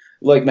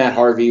like Matt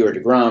Harvey or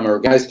deGrom or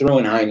guys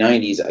throwing high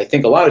 90s, I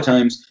think a lot of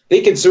times they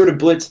can sort of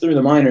blitz through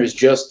the minors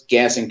just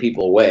gassing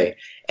people away.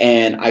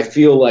 And I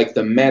feel like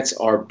the Mets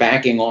are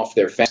backing off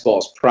their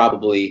fastballs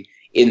probably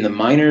in the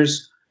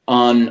minors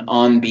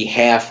on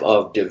behalf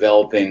of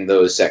developing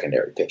those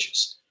secondary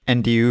pitches.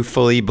 And do you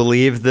fully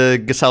believe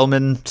the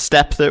Gsellman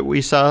step that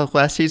we saw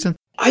last season?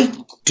 I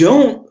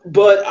don't,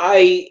 but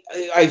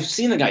I've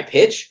seen the guy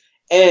pitch,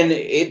 and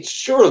it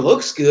sure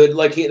looks good.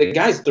 Like the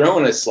guy's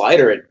throwing a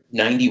slider at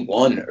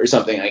 91 or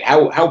something. Like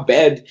how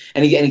bad,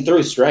 and he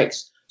throws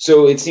strikes.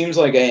 So it seems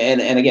like,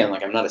 and again,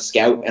 like I'm not a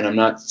scout, and I'm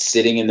not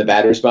sitting in the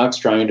batter's box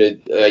trying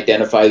to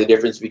identify the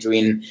difference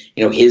between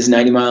his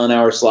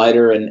 90-mile-an-hour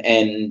slider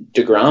and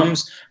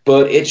deGrom's,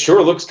 but it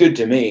sure looks good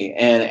to me,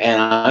 and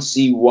I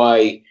see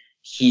why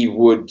he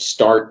would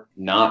start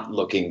not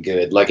looking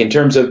good. Like in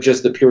terms of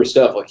just the pure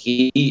stuff, like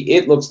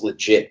it looks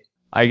legit.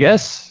 I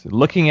guess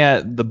looking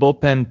at the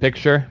bullpen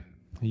picture,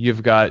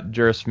 you've got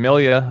Jeurys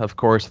Familia, of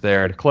course,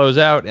 there to close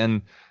out,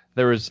 and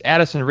there was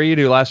Addison Reed,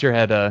 who last year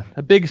had a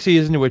big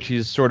season, which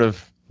he's sort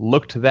of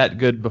looked that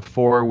good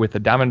before with the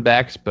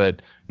Diamondbacks,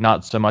 but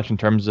not so much in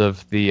terms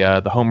of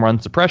the home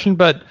run suppression.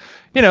 But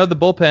the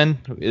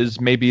bullpen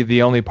is maybe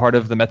the only part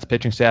of the Mets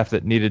pitching staff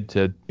that needed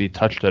to be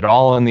touched at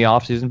all in the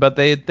offseason. But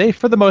they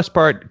for the most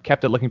part,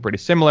 kept it looking pretty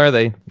similar.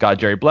 They got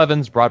Jerry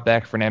Blevins, brought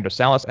back Fernando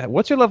Salas.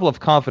 What's your level of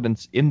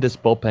confidence in this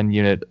bullpen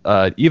unit,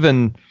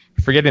 even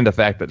forgetting the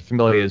fact that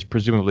Familia is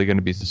presumably going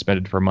to be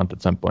suspended for a month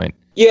at some point?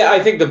 Yeah, I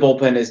think the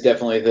bullpen is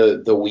definitely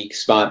the weak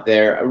spot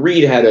there.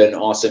 Reed had an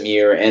awesome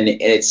year, and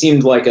it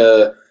seemed like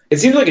a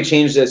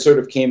change that sort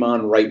of came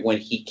on right when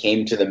he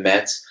came to the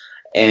Mets.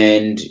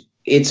 And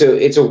it's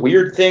a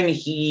weird thing.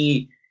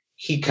 He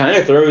kind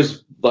of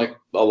throws like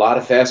a lot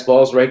of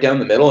fastballs right down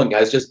the middle, and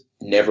guys just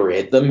never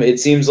hit them, it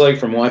seems like,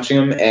 from watching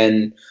him.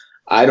 And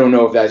I don't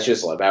know if that's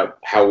just about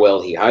how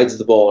well he hides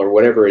the ball or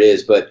whatever it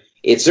is, but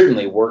it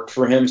certainly worked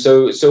for him.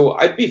 So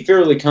I'd be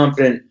fairly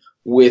confident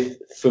with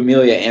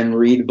Familia and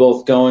Reed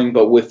both going,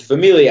 but with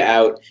Familia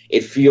out,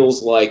 it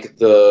feels like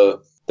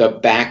the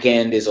back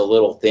end is a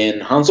little thin.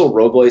 Hansel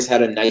Robles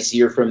had a nice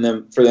year for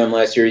them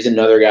last year. He's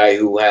another guy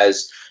who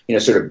has,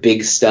 sort of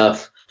big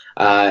stuff,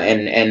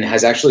 and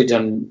has actually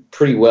done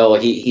pretty well.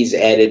 He's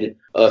added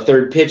a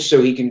third pitch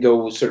so he can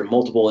go sort of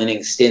multiple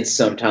inning stints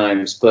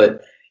sometimes,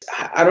 but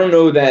I don't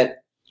know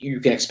that you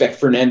can expect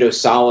Fernando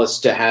Salas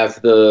to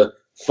have the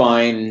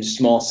fine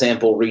small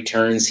sample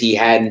returns he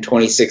had in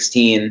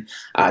 2016.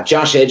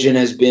 Josh Edgin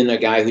has been a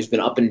guy who's been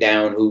up and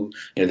down, who,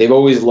 they've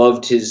always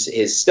loved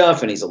his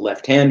stuff, and he's a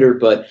left-hander,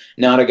 but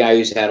not a guy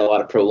who's had a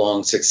lot of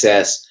prolonged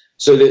success.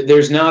 So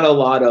there's not a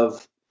lot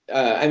of,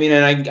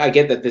 and I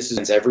get that this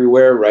is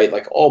everywhere, right?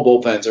 Like, all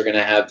bullpens are going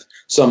to have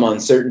some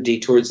uncertainty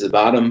towards the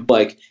bottom.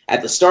 Like,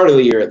 at the start of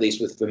the year, at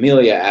least with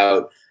Familia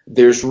out,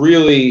 there's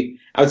really,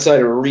 outside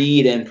of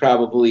Reed and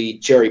probably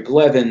Jerry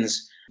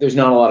Blevins, there's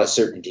not a lot of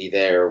certainty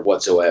there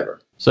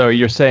whatsoever. So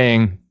you're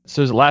saying,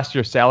 last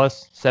year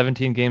Salas,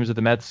 17 games with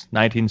the Mets,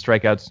 19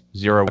 strikeouts,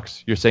 0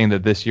 walks. You're saying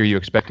that this year you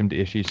expect him to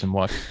issue some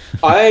walks?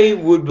 I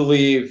would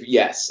believe,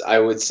 yes. I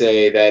would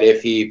say that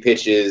if he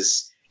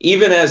pitches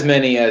even as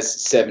many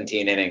as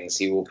 17 innings,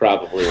 he will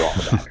probably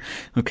walk down.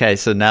 Okay,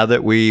 so now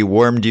that we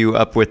warmed you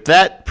up with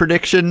that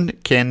prediction,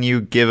 can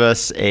you give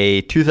us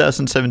a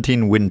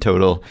 2017 win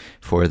total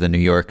for the New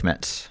York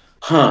Mets?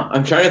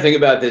 I'm trying to think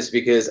about this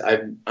because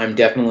I'm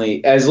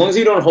definitely, as long as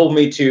you don't hold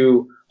me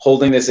to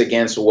holding this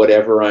against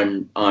whatever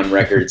I'm on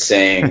record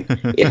saying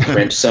in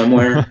print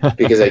somewhere,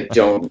 because I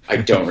don't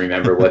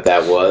remember what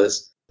that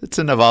was. It's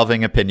an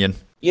evolving opinion.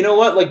 You know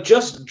what? Like,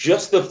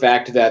 just the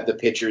fact that the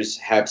pitchers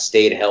have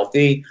stayed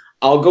healthy,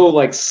 I'll go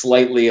like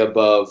slightly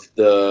above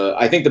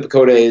I think the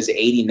PECOTA is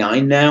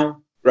 89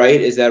 now, right?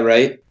 Is that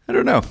right? I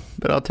don't know,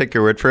 but I'll take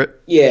your word for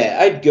it. Yeah,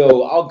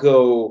 I'll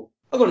go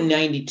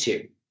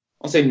 92.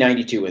 I'll say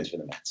 92 wins for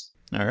the Mets.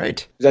 All right.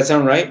 Does that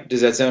sound right?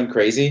 Does that sound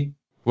crazy?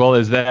 Well,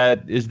 is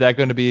that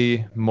going to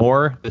be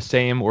more, the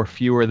same, or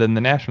fewer than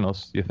the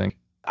Nationals, do you think?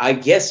 I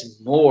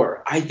guess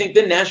more. I think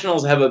the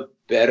Nationals have a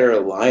better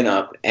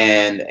lineup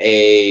and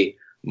a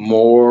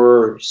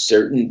more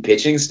certain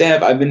pitching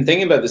staff. I've been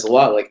thinking about this a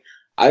lot. Like,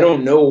 I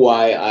don't know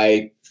why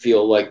I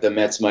feel like the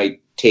Mets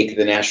might take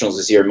the Nationals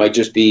this year. It might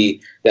just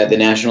be that the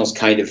Nationals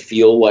kind of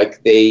feel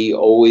like they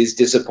always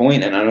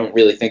disappoint, and I don't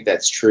really think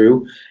that's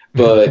true.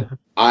 But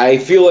I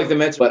feel like the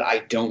Mets, but I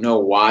don't know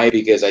why,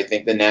 because I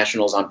think the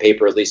Nationals on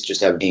paper at least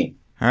just have a team.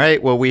 All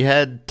right, well, we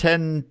had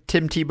 10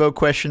 Tim Tebow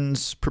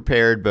questions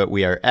prepared, but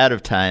we are out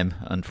of time,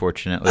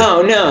 unfortunately.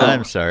 Oh, no.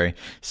 I'm sorry.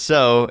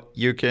 So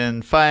you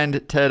can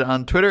find Ted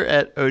on Twitter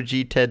at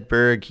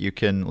OGTedberg. You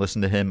can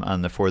listen to him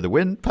on the For the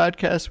Win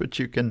podcast, which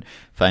you can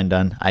find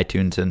on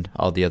iTunes and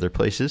all the other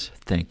places.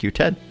 Thank you,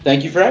 Ted.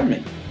 Thank you for having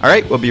me. All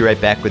right, we'll be right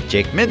back with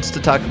Jake Mintz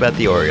to talk about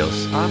the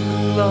Orioles. I'm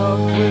in love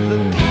with the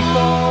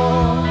people.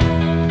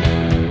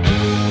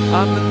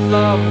 I'm in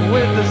love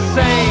with the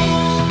saints.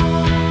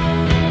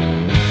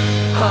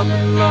 I'm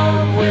in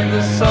love with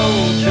a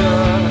soldier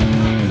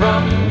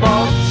from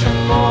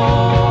Baltimore.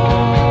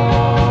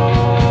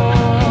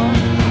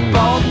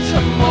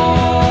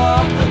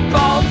 Baltimore,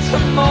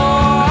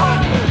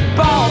 Baltimore,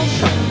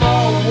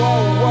 Baltimore.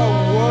 Whoa, whoa,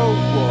 whoa,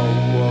 whoa,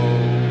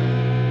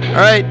 whoa.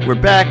 All right, we're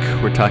back.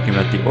 We're talking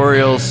about the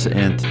Orioles,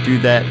 and to do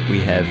that, we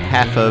have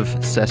half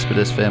of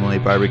Cespedes Family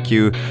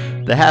Barbecue,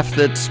 the half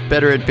that's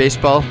better at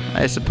baseball,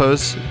 I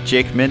suppose.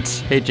 Jake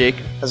Mintz. Hey, Jake.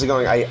 How's it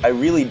going? I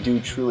really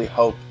do truly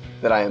hope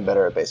that I am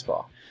better at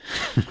baseball.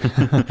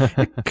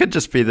 It could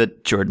just be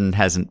that Jordan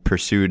hasn't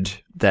pursued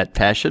that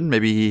passion.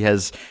 Maybe he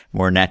has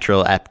more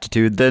natural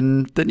aptitude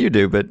than you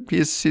do, but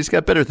he's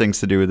got better things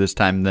to do with his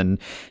time than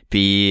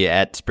be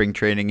at spring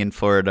training in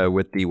Florida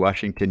with the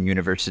Washington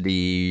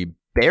University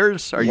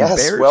Bears. Are you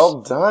Bears? Yes,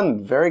 well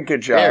done. Very good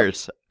job.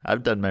 Bears.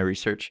 I've done my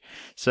research.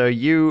 So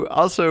you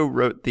also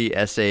wrote the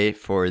essay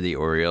for the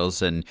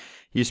Orioles, and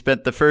you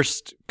spent the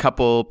first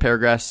couple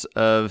paragraphs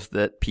of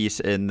that piece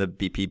in the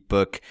BP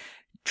book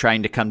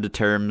trying to come to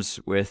terms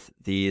with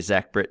the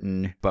Zach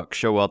Britton, Buck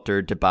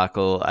Showalter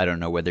debacle. I don't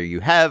know whether you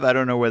have. I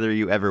don't know whether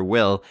you ever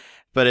will.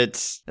 But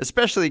it's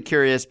especially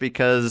curious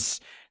because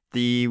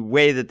the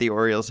way that the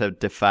Orioles have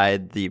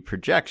defied the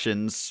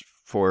projections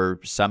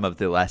for some of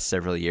the last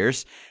several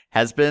years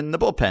has been the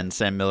bullpen.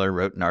 Sam Miller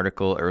wrote an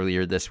article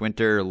earlier this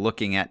winter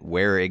looking at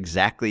where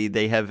exactly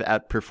they have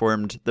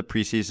outperformed the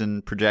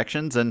preseason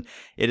projections, and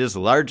it is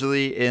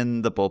largely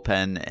in the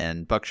bullpen,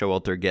 and Buck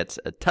Showalter gets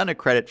a ton of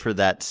credit for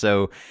that.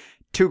 So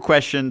two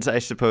questions, I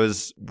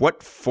suppose.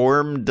 What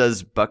form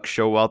does Buck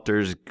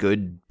Showalter's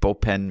good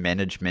bullpen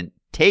management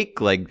take?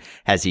 Like,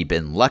 has he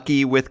been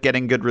lucky with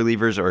getting good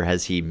relievers, or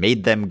has he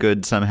made them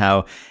good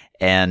somehow?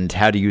 And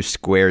how do you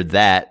square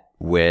that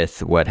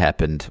with what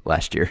happened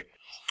last year?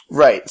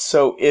 Right.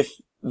 So if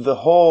the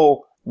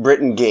whole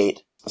Britton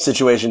Gate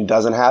situation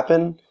doesn't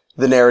happen,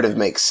 the narrative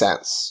makes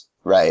sense,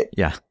 right?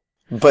 Yeah.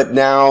 but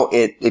now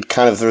it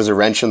kind of throws a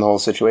wrench in the whole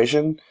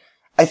situation.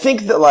 I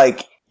think that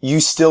like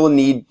they've still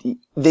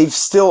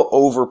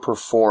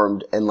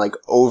overperformed and like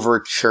over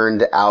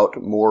churned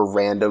out more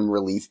random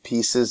relief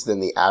pieces than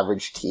the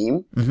average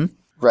team. Mm-hmm.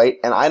 Right?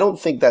 And I don't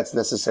think that's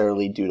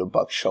necessarily due to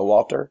Buck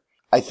Showalter.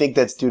 I think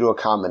that's due to a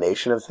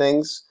combination of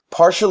things.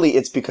 Partially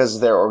it's because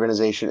their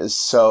organization is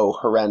so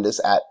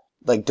horrendous at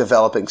like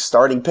developing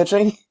starting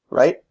pitching,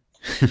 right?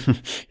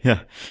 Yeah.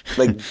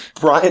 Like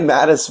Brian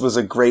Mattis was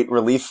a great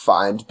relief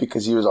find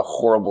because he was a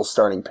horrible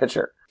starting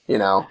pitcher, you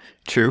know?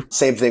 True.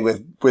 Same thing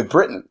with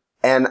Britton.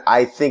 And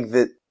I think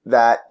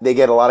that they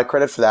get a lot of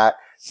credit for that.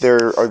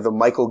 There are the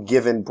Michael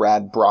Given,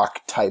 Brad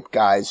Brock type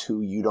guys who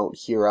you don't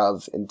hear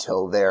of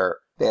until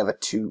they have a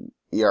 2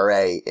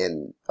 ERA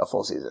in a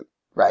full season,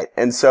 right?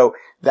 And so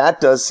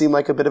that does seem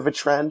like a bit of a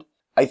trend.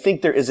 I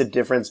think there is a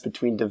difference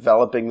between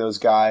developing those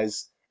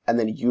guys and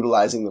then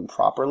utilizing them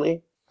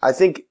properly. I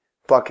think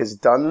Buck has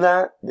done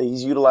that.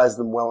 He's utilized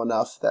them well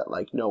enough that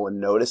like no one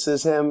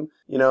notices him.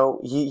 You know,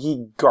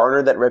 he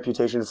garnered that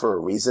reputation for a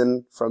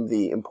reason from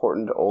the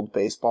important old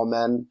baseball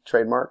men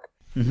trademark.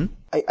 Mm-hmm.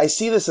 I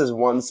see this as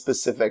one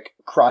specific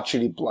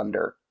crotchety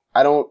blunder.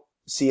 I don't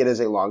see it as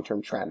a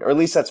long-term trend, or at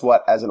least that's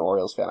what, as an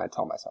Orioles fan, I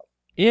tell myself.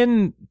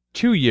 In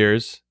 2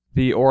 years,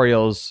 the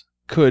Orioles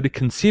could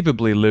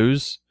conceivably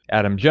lose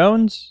Adam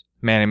Jones,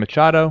 Manny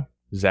Machado,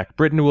 Zach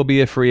Britton will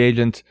be a free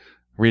agent.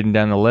 Reading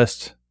down the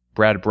list,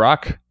 Brad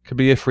Brock could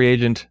be a free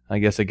agent. I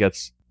guess it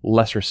gets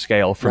lesser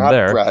scale from Not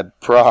there. Brad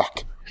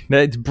Brock.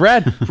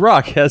 Brad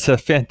Brock has a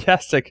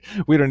fantastic.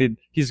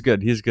 He's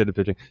good. He's good at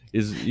pitching.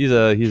 He's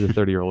a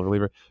 30-year-old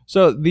reliever.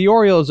 So the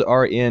Orioles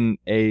are in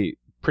a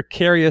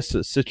precarious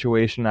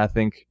situation. I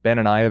think Ben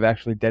and I have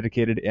actually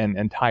dedicated an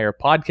entire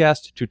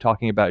podcast to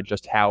talking about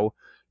just how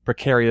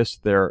precarious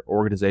their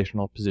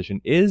organizational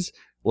position is.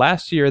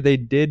 Last year, they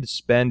did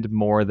spend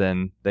more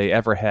than they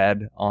ever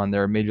had on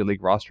their major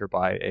league roster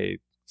by a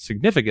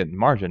significant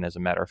margin, as a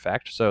matter of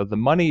fact. So the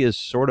money is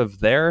sort of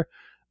there,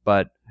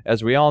 but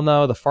as we all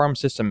know, the farm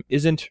system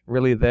isn't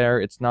really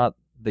there. It's not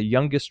the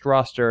youngest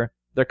roster.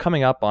 They're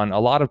coming up on a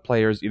lot of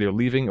players either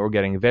leaving or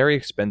getting very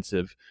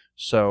expensive.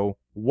 So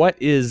what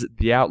is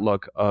the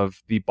outlook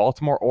of the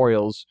Baltimore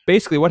Orioles?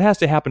 Basically, what has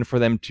to happen for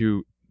them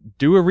to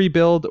do a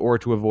rebuild or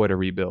to avoid a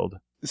rebuild?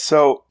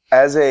 So,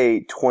 as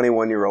a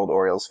 21-year-old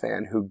Orioles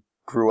fan who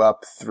grew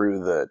up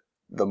through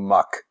the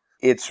muck,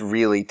 it's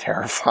really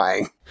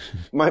terrifying.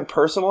 My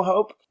personal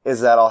hope is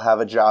that I'll have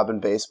a job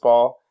in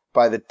baseball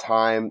by the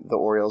time the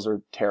Orioles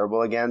are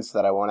terrible again, so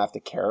that I won't have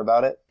to care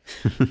about it.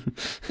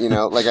 You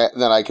know, like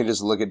then I can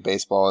just look at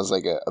baseball as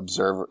like an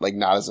observer, like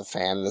not as a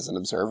fan, as an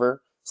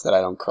observer, so that I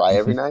don't cry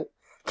every night.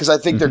 Because I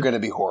think they're going to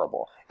be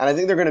horrible. And I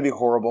think they're going to be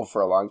horrible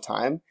for a long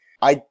time.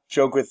 I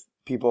joke with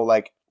people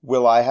like,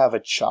 will I have a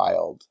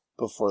child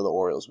before the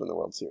Orioles win the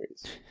World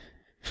Series?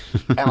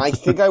 And I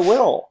think I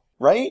will,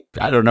 right?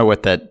 I don't know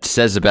what that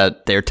says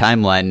about their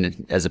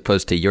timeline as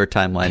opposed to your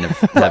timeline of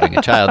having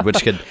a child,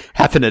 which could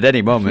happen at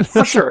any moment.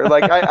 For sure.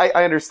 Like,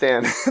 I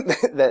understand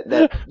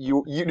that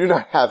you do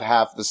not have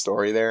half the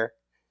story there.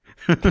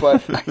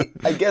 But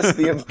I guess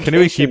the implication... Can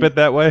we keep it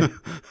that way?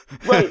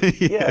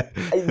 Right, yeah.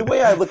 The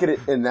way I look at it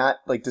in that,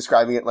 like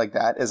describing it like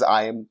that, is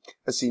I am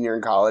a senior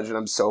in college and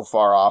I'm so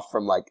far off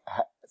from like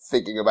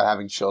thinking about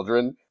having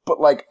children. But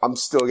like, I'm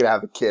still going to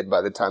have a kid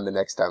by the time the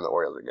next time the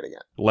Orioles are getting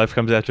it. Life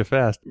comes at you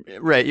fast.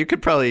 Right. You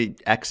could probably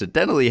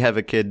accidentally have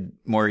a kid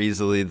more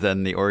easily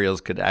than the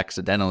Orioles could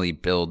accidentally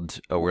build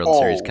a World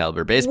Series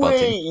caliber baseball team.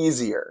 Way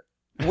easier.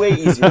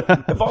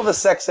 If all the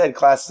sex ed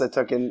classes I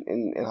took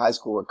in high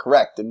school were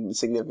correct, and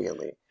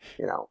significantly,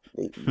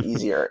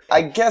 easier.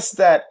 I guess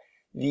that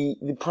the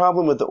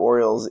problem with the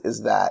Orioles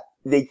is that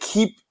they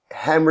keep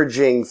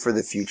hemorrhaging for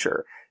the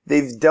future.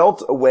 They've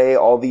dealt away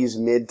all these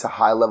mid to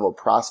high level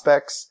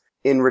prospects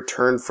in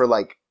return for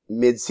like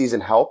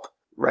mid-season help,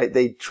 right?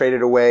 They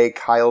traded away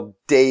Kyle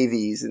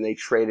Davies and they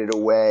traded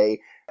away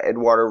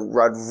Eduardo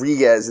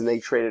Rodriguez and they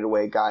traded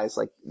away guys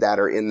like that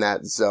are in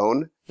that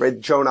zone, right?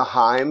 Jonah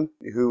Heim,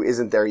 who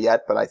isn't there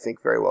yet, but I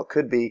think very well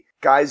could be.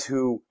 Guys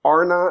who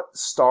are not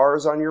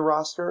stars on your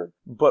roster,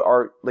 but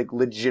are like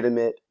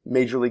legitimate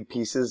major league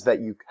pieces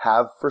that you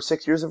have for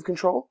 6 years of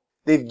control.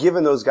 They've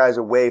given those guys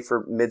away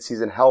for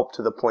mid-season help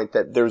to the point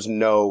that there's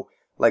no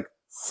like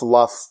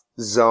fluff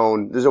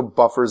zone, there's no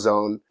buffer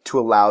zone to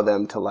allow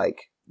them to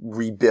like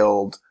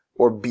rebuild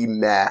or be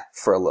meh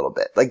for a little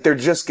bit. Like they're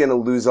just going to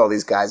lose all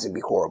these guys and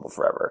be horrible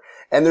forever.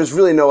 And there's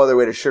really no other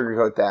way to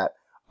sugarcoat that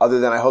other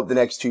than I hope the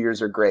next 2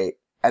 years are great.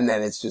 And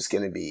then it's just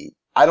going to be,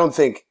 I don't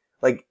think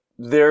like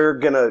they're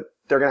going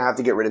to have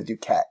to get rid of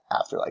Duquette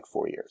after like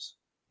 4 years.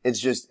 It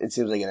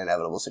seems like an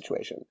inevitable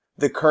situation.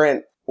 The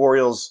current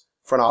Orioles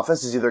front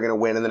office is either going to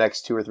win in the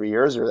next 2 or 3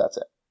 years or that's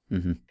it.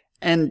 Mm-hmm.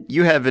 And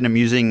you have an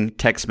amusing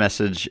text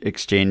message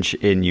exchange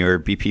in your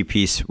BP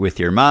piece with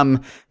your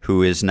mom,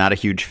 who is not a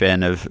huge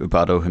fan of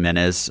Ubaldo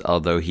Jimenez,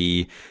 although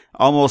he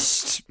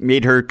almost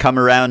made her come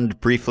around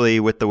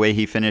briefly with the way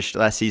he finished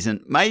last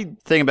season. My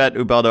thing about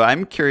Ubaldo,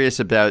 I'm curious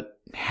about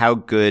how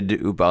good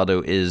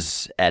Ubaldo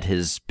is at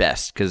his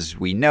best, because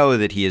we know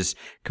that he is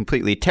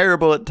completely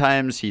terrible at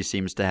times. He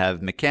seems to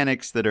have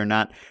mechanics that are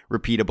not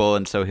repeatable,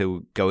 and so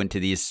he'll go into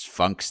these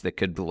funks that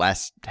could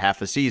last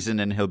half a season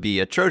and he'll be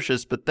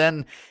atrocious, but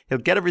then he'll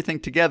get everything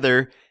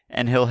together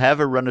and he'll have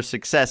a run of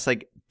success.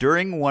 Like,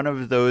 during one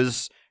of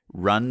those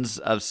runs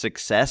of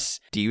success,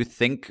 do you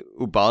think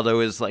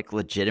Ubaldo is like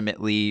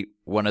legitimately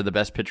one of the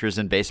best pitchers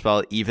in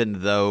baseball,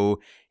 even though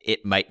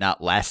it might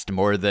not last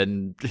more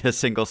than a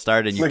single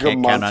start and you like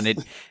can't count on it,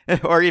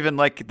 or even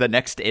like the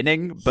next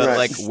inning? But Right.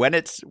 like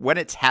when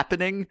it's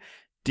happening,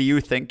 do you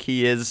think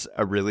he is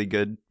a really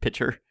good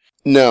pitcher?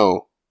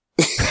 No.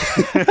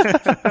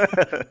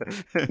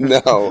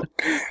 No.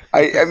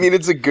 I mean,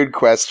 it's a good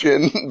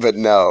question, but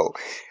no.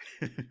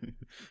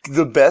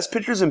 The best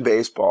pitchers in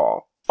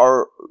baseball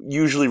are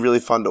usually really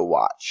fun to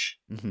watch.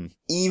 Mm-hmm.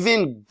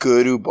 Even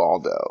good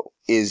Ubaldo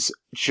is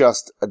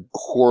just a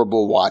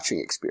horrible watching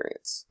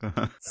experience.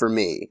 For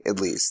me, at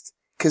least.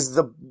 Because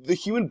the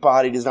human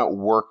body does not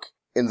work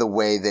in the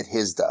way that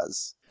his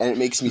does. And it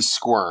makes me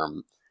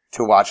squirm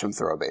to watch him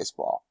throw a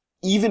baseball.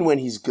 Even when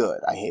he's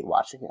good, I hate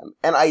watching him.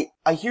 And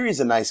I hear he's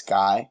a nice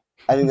guy.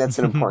 I think that's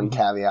an important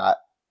caveat,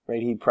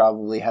 right? He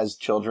probably has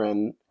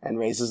children and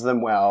raises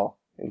them well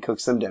and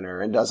cooks them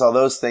dinner and does all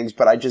those things,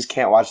 but I just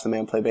can't watch the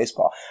man play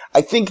baseball.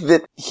 I think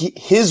that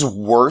his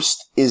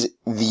worst is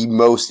the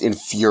most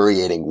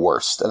infuriating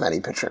worst of any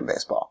pitcher in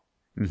baseball.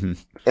 Mm-hmm.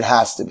 It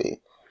has to be.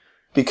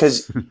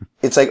 Because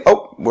it's like,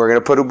 oh, we're going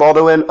to put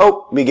Ubaldo in.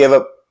 Oh, we gave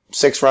up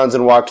 6 runs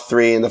and walked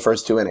 3 in the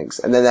first 2 innings.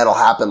 And then that'll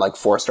happen like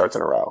 4 starts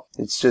in a row.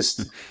 It's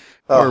just...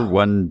 Or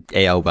one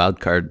AL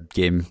wildcard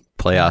game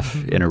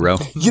playoff in a row.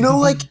 You know,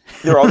 like,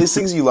 there are all these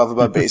things you love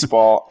about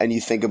baseball, and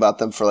you think about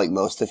them for like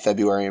most of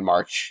February and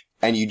March,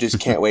 and you just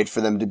can't wait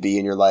for them to be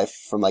in your life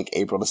from like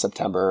April to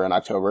September and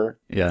October.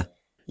 Yeah.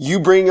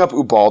 You bringing up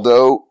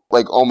Ubaldo,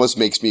 like, almost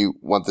makes me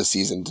want the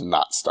season to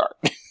not start.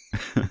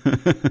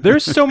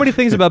 There's so many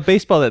things about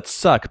baseball that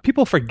suck.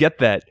 People forget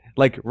that.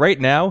 Like right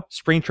now,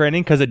 spring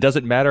training, because it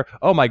doesn't matter.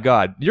 Oh my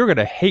God, you're going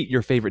to hate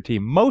your favorite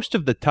team most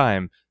of the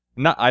time.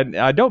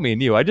 I don't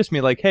mean you. I just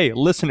mean like, hey,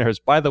 listeners,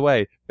 by the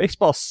way,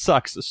 baseball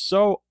sucks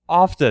so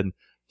often.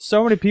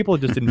 So many people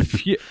just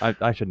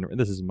I shouldn't.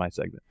 This is my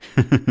segment.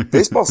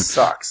 Baseball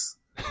sucks.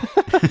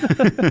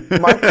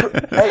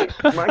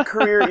 My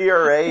career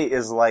ERA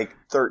is like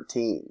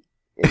 13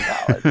 in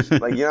college.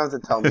 Like, you don't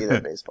have to tell me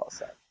that baseball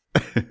sucks.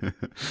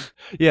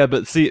 Yeah,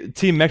 but see,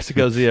 Team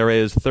Mexico's ERA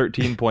is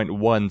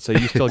 13.1, so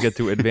you still get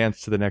to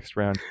advance to the next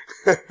round.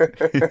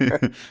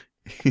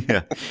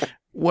 Yeah.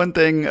 One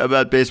thing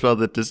about baseball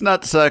that does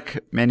not suck,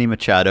 Manny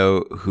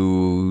Machado,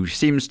 who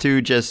seems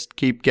to just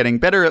keep getting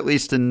better, at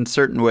least in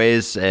certain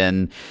ways.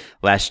 And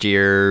last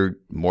year,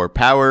 more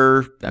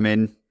power. I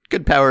mean,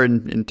 good power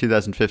in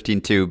 2015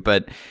 too,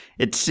 but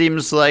it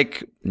seems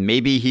like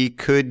maybe he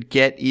could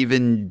get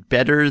even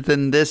better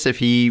than this if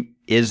he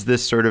is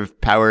this sort of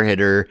power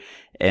hitter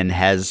and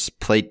has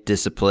plate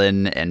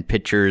discipline and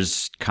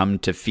pitchers come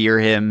to fear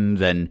him.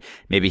 Then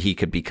maybe he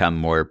could become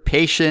more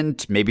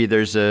patient. Maybe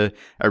there's a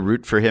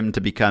route for him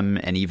to become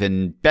an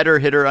even better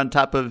hitter on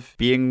top of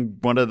being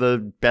one of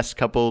the best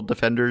couple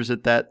defenders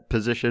at that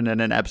position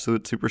and an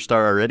absolute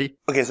superstar already.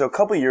 Okay, so a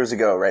couple years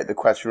ago, right, the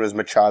question was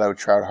Machado,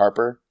 Trout,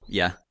 Harper.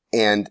 Yeah.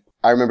 And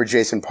I remember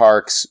Jason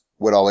Parks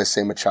would always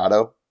say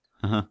Machado.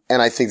 Uh-huh.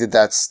 And I think that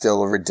that's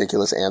still a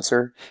ridiculous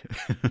answer.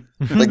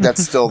 Like,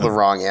 that's still the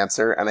wrong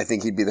answer. And I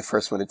think he'd be the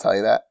first one to tell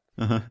you that.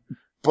 Uh-huh.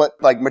 But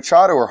like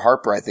Machado or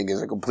Harper, I think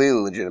is a completely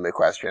legitimate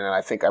question. And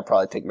I think I'd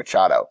probably take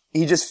Machado.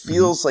 He just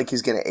feels like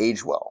he's going to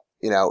age well.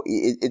 You know,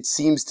 it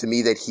seems to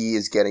me that he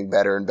is getting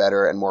better and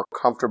better and more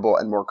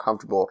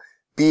comfortable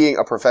being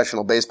a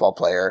professional baseball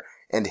player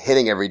and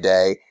hitting every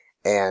day.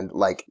 And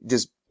like,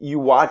 just you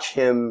watch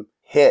him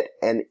hit,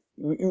 and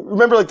you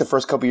remember like the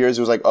first couple years,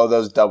 it was like, oh,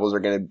 those doubles are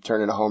going to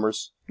turn into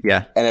homers.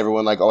 Yeah. And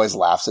everyone like always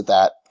laughs at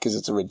that because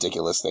it's a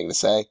ridiculous thing to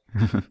say.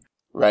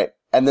 Right.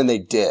 And then they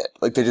did.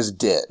 Like, they just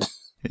did.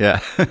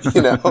 Yeah.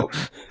 You know,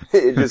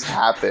 it just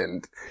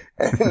happened.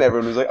 And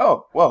everyone was like,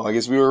 oh, well, I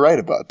guess we were right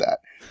about that.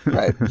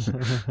 Right.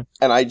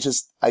 And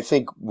I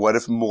think, what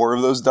if more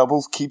of those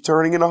doubles keep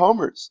turning into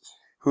homers?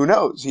 Who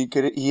knows? He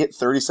hit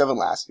 37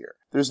 last year.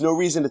 There's no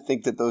reason to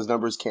think that those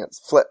numbers can't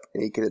flip,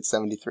 and he could hit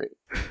 73.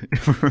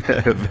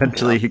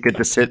 Eventually, he could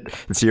just hit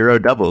 0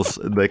 doubles,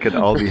 and they could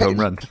all be home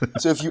runs.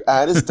 So if you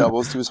add his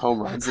doubles to his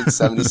home runs, it's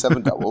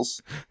 77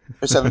 doubles,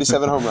 or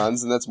 77 home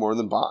runs, and that's more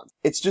than Bonds.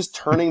 It's just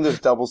turning those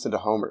doubles into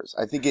homers.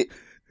 I think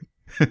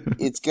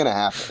it's going to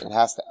happen. It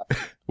has to happen.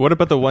 What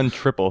about the one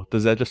triple?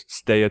 Does that just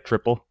stay a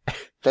triple?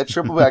 That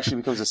triple actually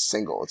becomes a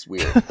single. It's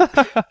weird.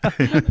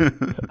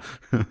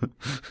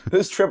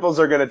 Those triples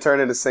are going to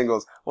turn into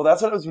singles. Well,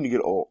 that's what happens when you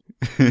get old.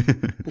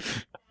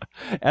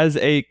 As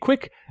a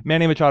quick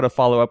Manny Machado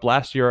follow-up,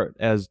 last year,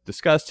 as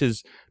discussed,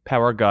 his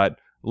power got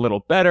a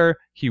little better.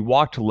 He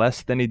walked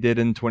less than he did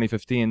in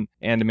 2015,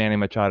 and Manny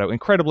Machado,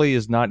 incredibly,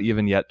 is not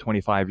even yet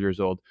 25 years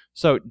old.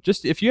 So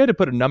just if you had to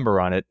put a number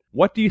on it,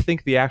 what do you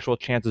think the actual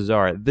chances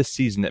are this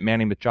season that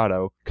Manny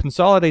Machado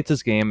consolidates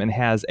his game and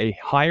has a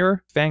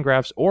higher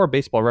Fangraphs or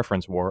Baseball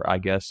Reference WAR, I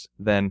guess,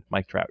 than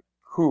Mike Trout?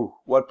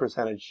 What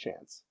percentage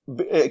chance?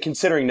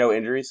 Considering no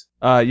injuries?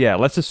 Yeah,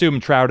 let's assume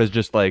Trout is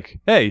just like,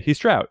 hey, he's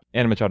Trout,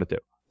 and Machado too.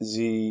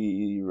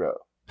 0.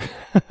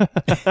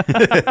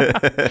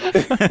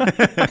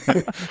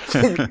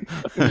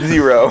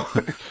 0.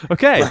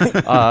 Okay,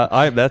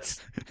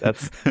 that's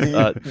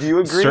do you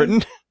agree? Certain.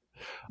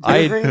 Do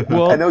you agree?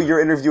 Well, I know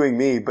you're interviewing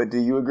me, but do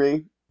you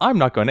agree? I'm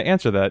not going to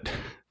answer that.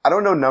 I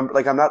don't know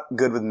I'm not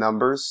good with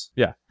numbers.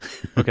 Yeah.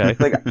 Okay.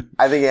 Like,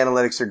 I think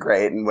analytics are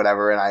great and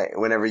whatever, and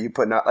whenever you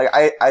put,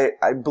 I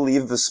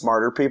believe the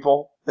smarter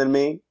people than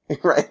me,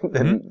 right?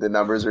 Mm-hmm. The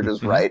numbers are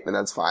just right, and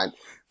that's fine.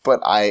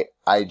 But I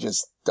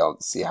just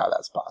don't see how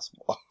that's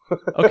possible.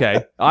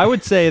 Okay. I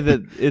would say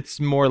that it's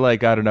more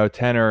like, I don't know,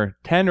 10 or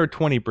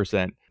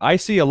 20%. I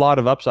see a lot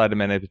of upside in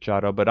Manny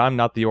Machado, but I'm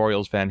not the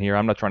Orioles fan here.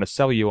 I'm not trying to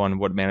sell you on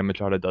what Manny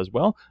Machado does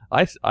well.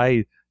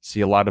 I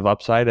see a lot of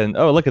upside, and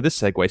look at this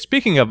segue.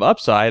 Speaking of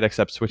upside,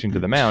 except switching to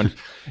the mound,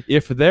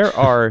 if there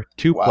are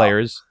two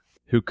players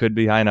who could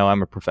be, I know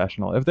I'm a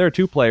professional, if there are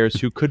two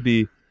players who could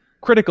be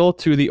critical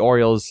to the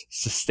Orioles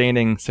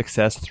sustaining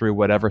success through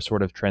whatever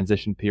sort of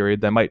transition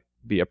period that might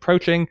be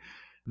approaching,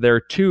 there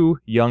are two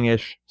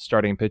youngish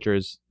starting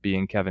pitchers,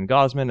 being Kevin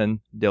Gausman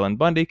and Dylan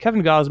Bundy.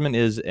 Kevin Gausman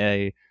is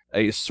a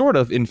sort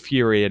of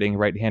infuriating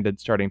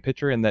right-handed starting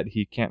pitcher in that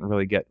he can't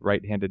really get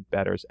right-handed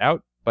batters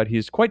out, but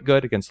he's quite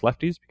good against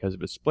lefties because of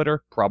his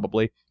splitter,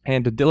 probably.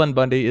 And Dylan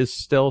Bundy is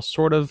still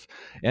sort of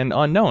an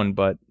unknown,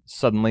 but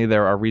suddenly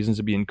there are reasons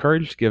to be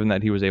encouraged given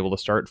that he was able to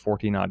start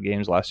 14-odd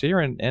games last year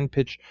and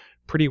pitch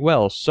pretty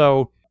well.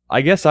 So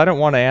I guess I don't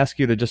want to ask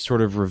you to just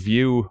sort of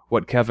review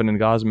what Kevin and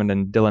Gausman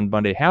and Dylan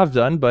Bundy have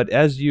done, but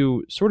as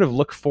you sort of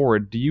look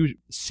forward, do you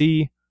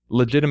see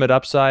legitimate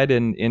upside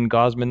in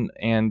Gausman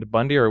and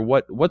Bundy, or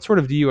what sort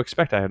of do you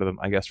expect out of them,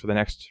 I guess, for the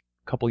next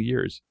couple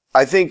years?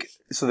 I think,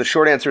 so the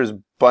short answer is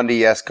Bundy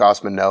yes,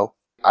 Gausman no.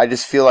 I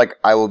just feel like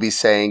I will be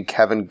saying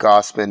Kevin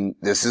Gausman,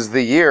 this is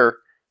the year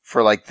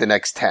for like the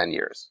next 10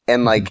 years.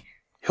 And like,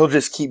 he'll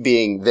just keep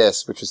being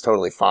this, which is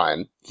totally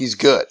fine. He's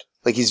good.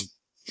 Like he's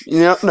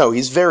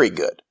very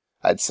good,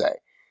 I'd say.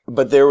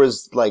 But there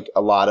was like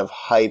a lot of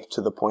hype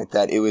to the point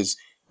that it was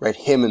right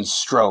him and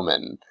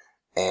Stroman,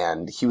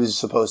 and he was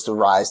supposed to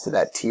rise to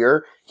that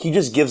tier. He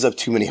just gives up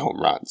too many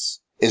home runs,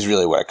 is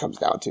really what it comes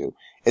down to.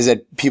 Is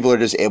that people are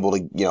just able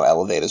to,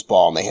 elevate his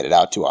ball and they hit it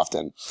out too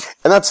often.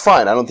 And that's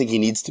fine. I don't think he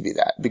needs to be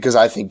that, because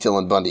I think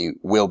Dylan Bundy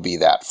will be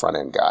that front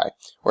end guy,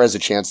 or has a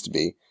chance to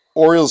be.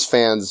 Orioles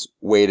fans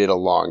waited a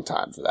long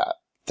time for that.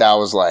 That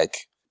was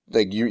like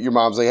your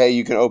mom's like, hey,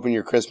 you can open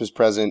your Christmas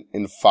present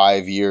in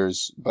 5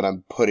 years, but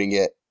I'm putting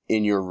it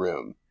in your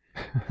room.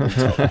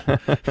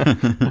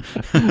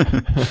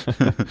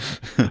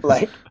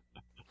 Like,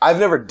 I've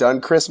never done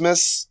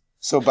Christmas.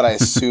 But I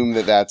assume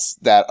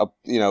that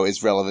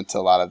is relevant to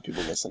a lot of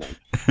people listening.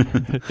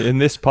 In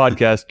this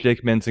podcast,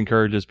 Jake Mintz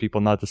encourages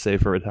people not to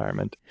save for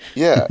retirement.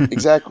 Yeah,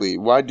 exactly.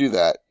 Why do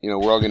that?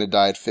 We're all going to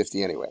die at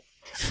 50 anyway.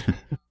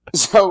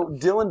 So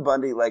Dylan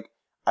Bundy,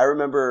 I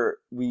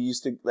remember we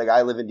used to,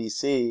 I live in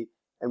DC,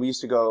 and we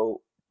used to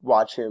go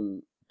watch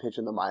him pitch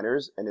in the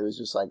minors, and it was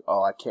just like,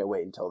 oh, I can't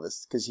wait until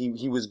this, because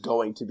he was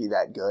going to be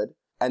that good.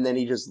 And then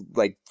he just,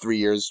 3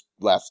 years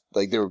left.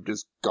 They were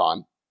just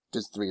gone.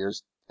 Just 3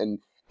 years. And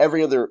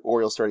every other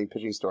Orioles starting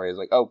pitching story is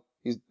like, oh,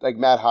 he's like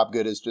Matt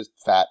Hopgood is just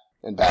fat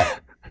and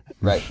bad.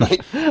 Right.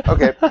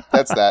 Okay,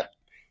 that's that.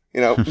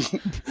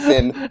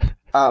 Thin.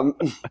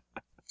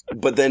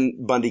 But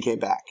then Bundy came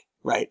back,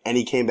 right? And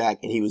he came back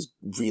and he was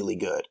really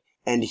good.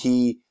 And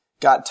he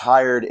got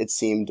tired, it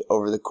seemed,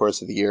 over the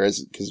course of the year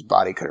because his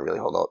body couldn't really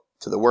hold up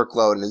to the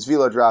workload, and his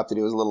velo dropped and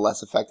he was a little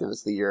less effective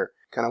as the year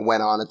kind of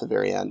went on at the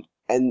very end.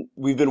 And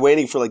we've been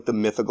waiting for the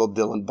mythical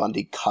Dylan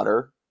Bundy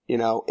cutter.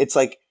 It's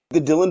like, the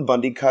Dylan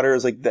Bundy cutter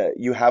is like that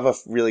you have a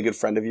really good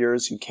friend of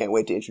yours who can't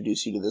wait to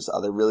introduce you to this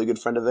other really good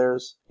friend of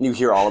theirs. And you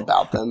hear all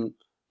about them,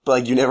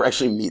 but you never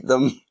actually meet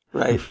them,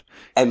 right?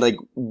 And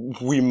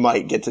we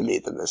might get to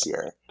meet them this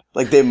year.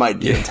 They might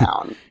be in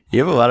town. You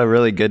have a lot of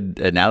really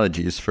good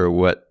analogies for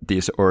what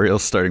these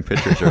Orioles starting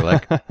pitchers are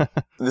like.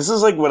 This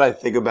is what I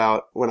think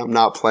about when I'm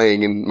not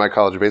playing in my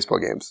college baseball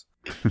games.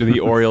 The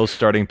Orioles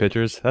starting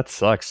pitchers? That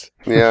sucks.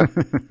 Yeah.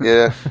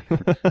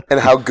 And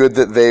how good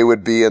that they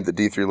would be at the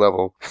D3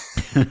 level.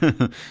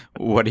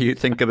 What do you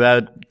think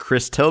about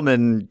Chris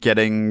Tillman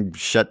getting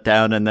shut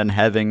down and then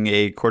having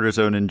a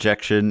cortisone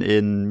injection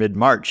in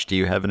mid-March? Do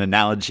you have an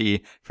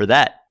analogy for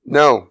that?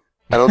 No,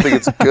 I don't think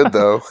it's good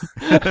though.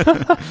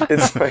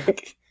 It's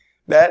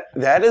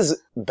that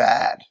is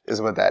bad,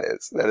 is what that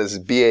is. That is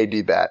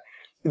BAD bad.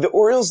 The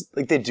Orioles,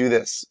 they do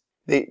this.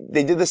 They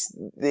did this.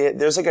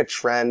 There's a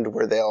trend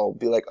where they'll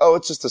be like, oh,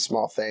 it's just a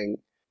small thing.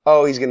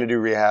 Oh, he's going to do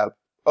rehab.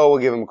 Oh, we'll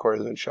give him a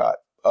cortisone shot.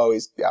 oh,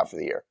 he's out for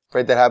the year.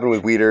 Right, that happened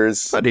with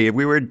Wieters. Funny,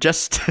 we were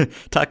just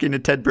talking to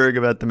Ted Berg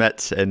about the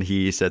Mets, and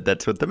he said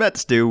that's what the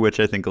Mets do, which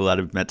I think a lot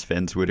of Mets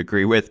fans would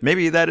agree with.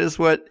 Maybe that is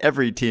what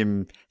every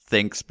team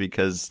thinks,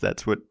 because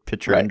that's what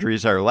pitcher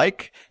injuries are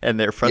like, and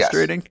they're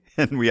frustrating,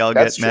 and we all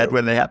get mad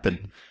when they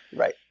happen.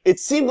 Right. It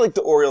seemed like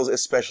the Orioles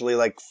especially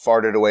like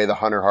farted away the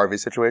Hunter Harvey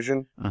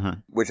situation,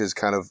 which is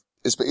kind of,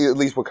 at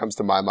least what comes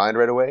to my mind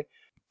right away.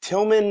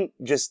 Tillman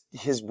just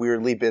has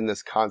weirdly been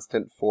this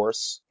constant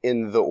force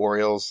in the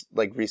Orioles'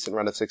 like recent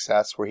run of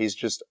success, where he's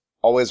just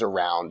always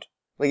around.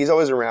 Like, he's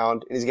always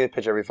around, and he's going to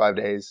pitch every 5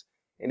 days,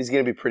 and he's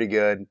going to be pretty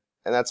good,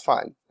 and that's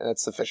fine, and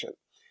that's sufficient.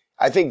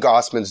 I think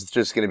Gausman's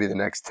just going to be the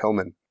next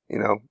Tillman, you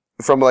know,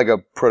 from like a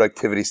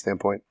productivity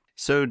standpoint.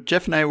 So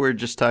Jeff and I were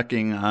just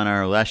talking on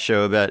our last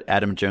show about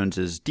Adam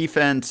Jones's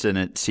defense, and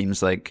it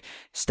seems like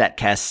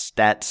StatCast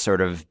stats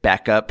sort of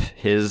back up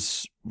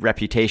his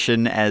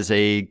reputation as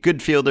a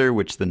good fielder,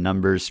 which the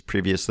numbers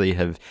previously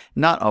have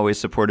not always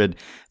supported.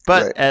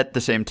 But at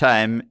the same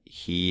time,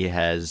 he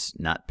has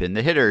not been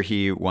the hitter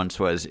he once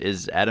was.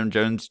 Is Adam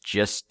Jones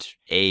just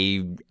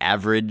a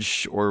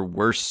average or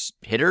worse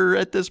hitter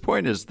at this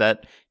point? Is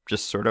that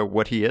just sort of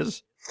what he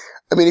is?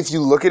 I mean, if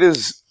you look at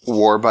his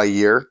WAR by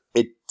year,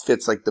 it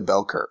fits like the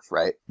bell curve,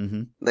 right?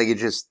 Mm-hmm. Like, it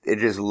just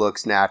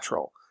looks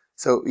natural.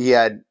 So he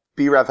had,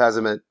 BREF has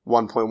him at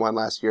 1.1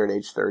 last year at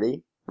age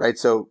 30, right?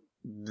 So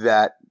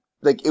that,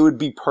 like, it would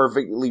be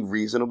perfectly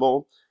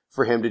reasonable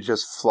for him to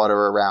just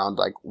flutter around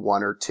like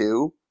 1 or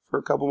 2 for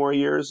a couple more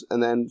years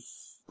and then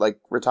like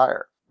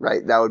retire,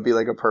 right? That would be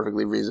like a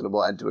perfectly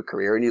reasonable end to a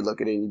career. And you'd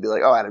look at it and you'd be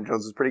like, oh, Adam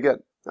Jones is pretty good.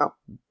 Oh,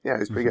 yeah,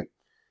 he's pretty good.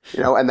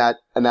 You know, and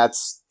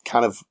that's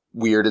kind of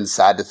weird and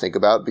sad to think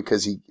about,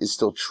 because he is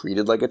still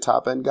treated like a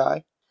top end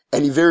guy,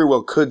 and he very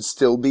well could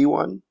still be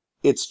one.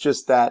 It's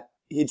just that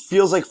it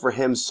feels like for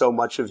him, so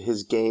much of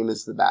his game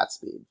is the bat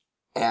speed,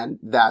 and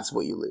that's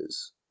what you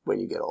lose when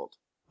you get old.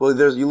 Well,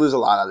 you lose a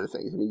lot of other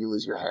things. I mean, you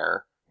lose your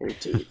hair and your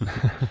teeth.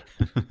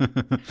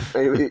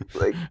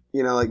 Like,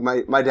 you know, like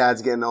my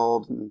dad's getting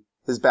old, and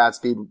his bat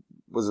speed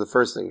was the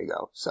first thing to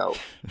go. So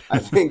I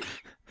think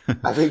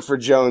for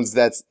Jones,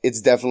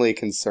 it's definitely a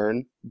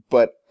concern,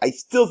 but I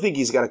still think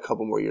he's got a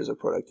couple more years of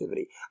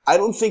productivity. I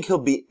don't think he'll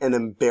be an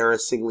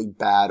embarrassingly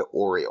bad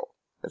Oriole,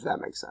 if that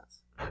makes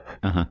sense.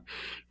 Uh-huh.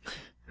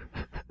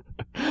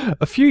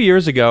 A few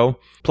years ago,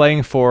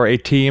 playing for a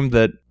team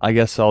that I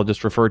guess I'll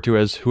just refer to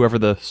as whoever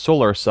the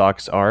Solar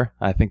Sox are.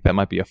 I think that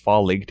might be a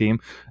fall league team.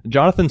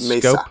 Jonathan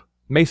Scope.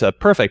 Mesa.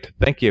 Perfect.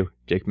 Thank you,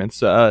 Jake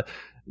Mintz.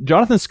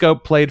 Jonathan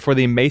Scope played for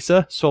the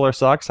Mesa Solar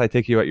Sox. I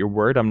take you at your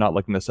word. I'm not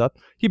looking this up.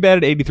 He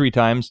batted 83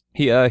 times.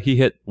 He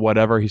hit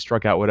whatever. He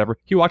struck out whatever.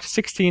 He walked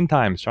 16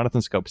 times.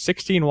 Jonathan Scope,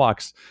 16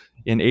 walks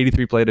in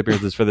 83 plate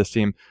appearances for this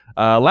team.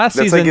 Last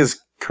season, that's like his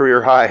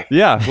career high.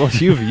 Yeah, well,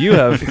 you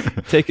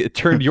have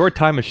turned your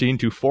time machine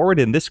to forward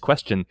in this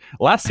question.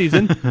 Last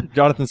season,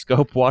 Jonathan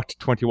Scope walked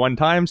 21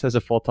 times as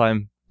a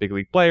full-time big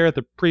league player.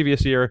 The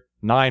previous year,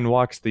 9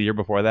 walks. The year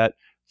before that,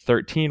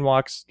 13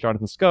 walks.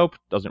 Jonathan Scope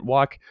doesn't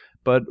walk.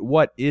 But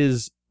what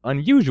is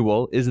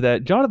unusual is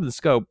that Jonathan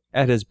Scope,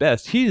 at his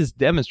best, he's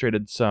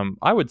demonstrated some,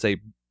 I would say,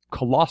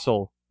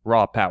 colossal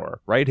raw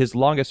power, right? His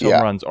longest home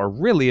runs are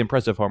really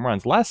impressive home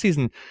runs. Last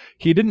season,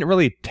 he didn't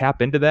really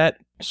tap into that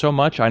so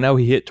much. I know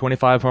he hit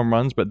 25 home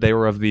runs, but they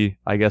were of the,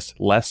 I guess,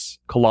 less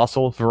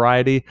colossal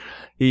variety.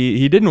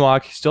 He didn't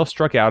walk. He still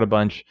struck out a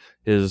bunch.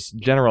 His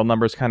general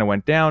numbers kind of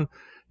went down.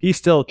 He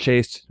still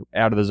chased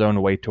out of the zone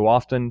way too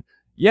often.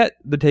 Yet,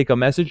 the take-home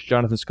message,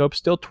 Jonathan Scope,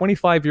 still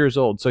 25 years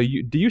old. So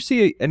do you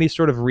see any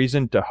sort of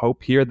reason to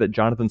hope here that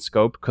Jonathan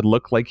Scope could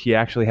look like he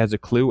actually has a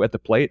clue at the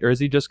plate? Or is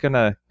he just going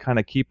to kind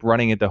of keep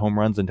running into home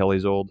runs until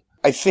he's old?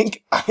 I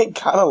think I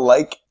kind of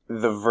like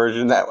the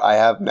version that I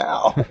have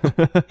now.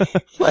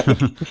 Like,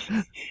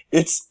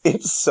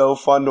 it's so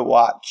fun to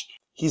watch.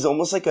 He's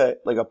almost like a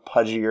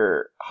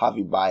pudgier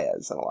Javi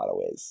Baez in a lot of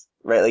ways.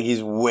 Right, like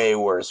he's way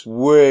worse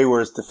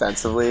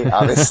defensively,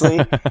 obviously.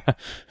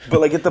 But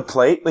like at the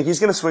plate, like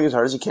he's going to swing as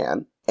hard as he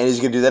can, and he's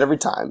going to do that every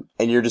time,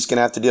 and you're just going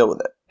to have to deal with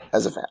it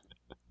as a fan.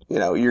 You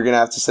know, you're going to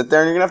have to sit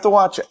there and you're going to have to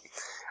watch it.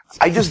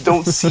 I just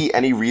don't see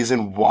any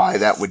reason why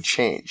that would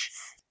change.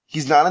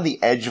 He's not on the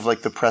edge of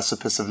like the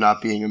precipice of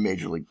not being a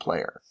major league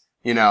player.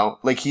 You know,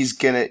 like he's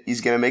going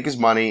to make his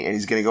money, and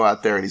he's going to go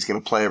out there and he's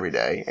going to play every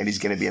day, and he's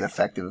going to be an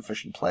effective,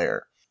 efficient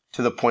player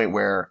to the point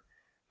where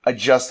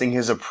adjusting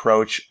his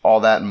approach all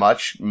that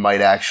much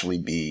might actually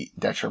be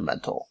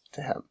detrimental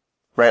to him,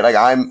 right? Like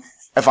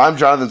if I'm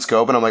Jonathan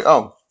Scope and I'm like,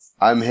 oh,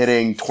 I'm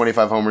hitting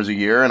 25 homers a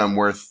year and I'm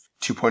worth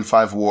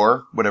 2.5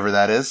 WAR, whatever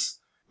that is.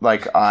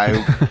 Like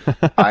I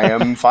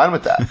am fine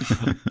with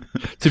that.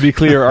 To be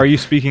clear, are you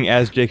speaking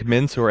as Jake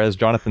Mintz or as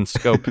Jonathan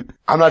Scope?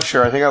 I'm not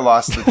sure. I think I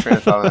lost the train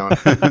of thought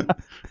with that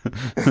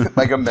one.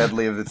 Like a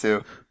medley of the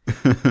two.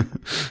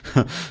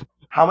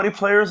 How many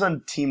players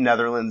on Team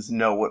Netherlands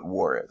know what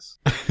WAR is?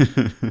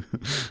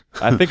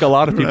 I think a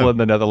lot of people in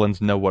the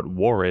Netherlands know what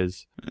WAR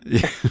is.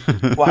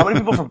 Well, how many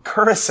people from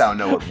Curaçao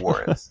know what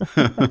WAR is?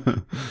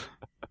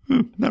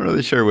 Not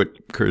really sure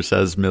what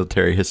Kurosawa's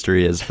military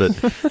history is, but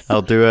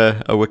I'll do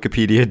a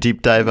Wikipedia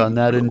deep dive on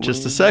that in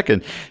just a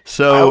second.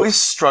 So I always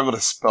struggle to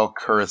spell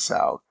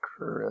Curacao.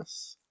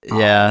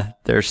 Yeah,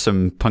 there's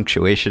some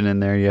punctuation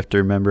in there you have to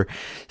remember.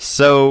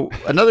 So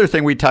another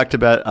thing we talked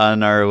about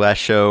on our last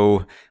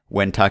show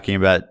when talking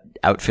about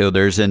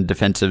outfielders and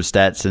defensive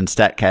stats and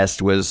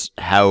StatCast was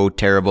how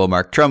terrible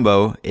Mark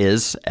Trumbo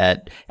is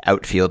at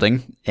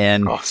outfielding.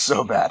 And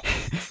so bad.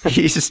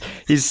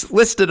 he's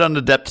listed on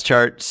the depth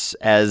charts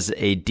as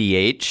a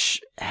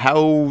DH.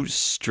 How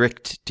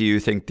strict do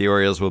you think the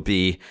Orioles will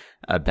be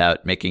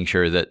about making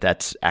sure that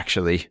that's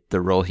actually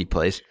the role he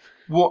plays?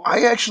 Well,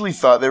 I actually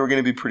thought they were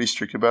going to be pretty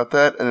strict about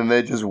that, and then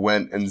they just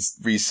went and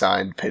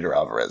re-signed Pedro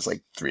Alvarez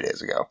like 3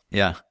 days ago.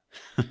 Yeah.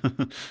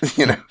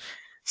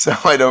 So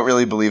I don't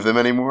really believe them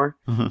anymore.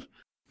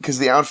 Because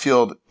the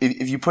outfield,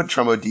 if you put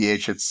Trumbo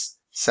DH, it's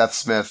Seth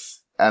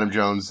Smith, Adam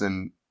Jones,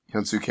 and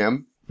Hyun-Soo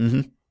Kim.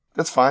 Mm-hmm.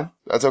 That's fine.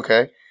 That's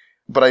okay.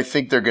 But I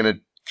think they're going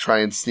to try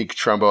and sneak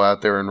Trumbo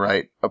out there and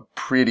write a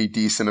pretty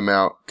decent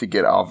amount to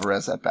get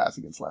Alvarez at bats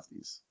against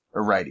lefties.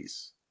 Or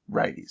righties.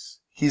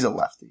 He's a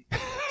lefty.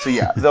 So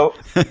yeah, though,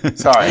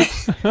 sorry.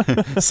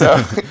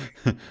 So,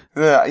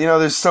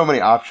 there's so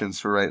many options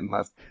for right and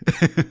left.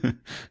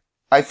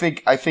 I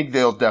think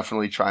they'll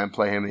definitely try and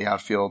play him in the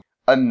outfield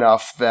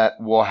enough that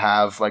we'll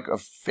have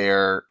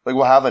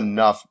we'll have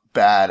enough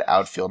bad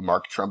outfield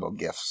Mark Trumbo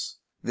gifts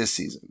this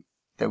season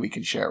that we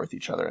can share with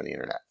each other on the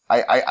internet.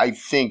 I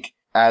think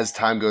as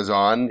time goes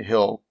on,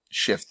 he'll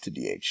shift to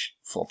DH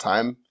full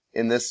time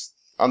on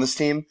this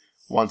team.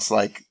 Once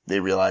they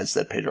realize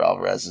that Pedro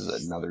Alvarez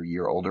is another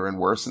year older and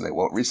worse and they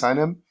won't re-sign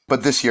him.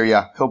 But this year,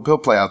 yeah, he'll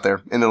play out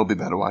there and it'll be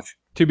better to watch.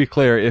 To be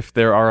clear, if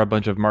there are a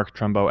bunch of Mark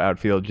Trumbo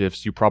outfield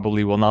GIFs, you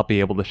probably will not be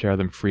able to share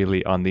them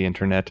freely on the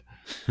internet.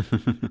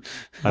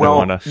 I don't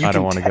want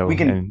to go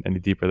any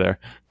deeper there.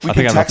 I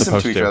think I'm not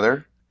supposed to. Each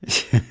other.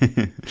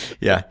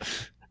 Yeah.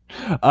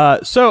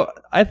 So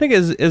I think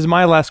is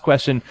my last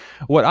question.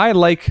 What I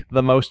like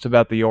the most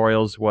about the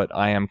Orioles, what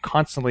I am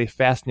constantly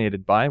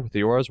fascinated by with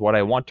the Orioles, what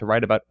I want to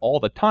write about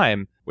all the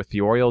time with the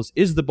Orioles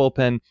is the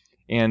bullpen.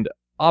 And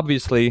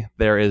obviously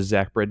there is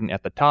Zach Britton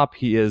at the top.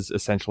 He is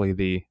essentially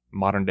the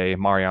modern day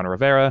Mariano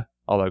Rivera,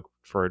 although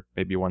for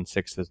maybe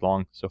 1/6 as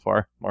long so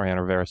far.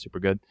 Mariano Rivera,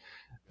 super good.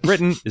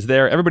 Britton is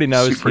there. Everybody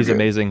knows he's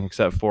amazing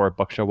except for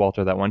Buck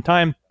Showalter that one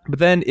time. But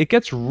then it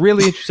gets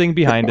really interesting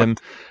behind him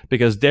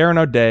because Darren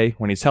O'Day,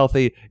 when he's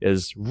healthy,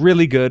 is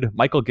really good.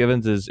 Michael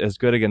Givens is as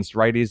good against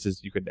righties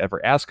as you could ever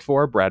ask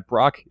for. Brad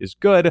Brock is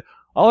good.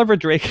 Oliver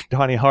Drake,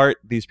 Donnie Hart,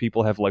 these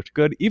people have looked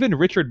good. Even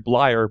Richard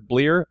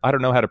Bleer, I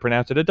don't know how to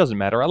pronounce it. It doesn't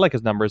matter. I like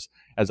his numbers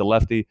as a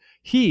lefty.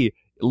 He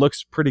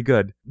looks pretty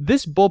good.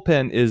 This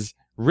bullpen is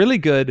really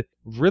good,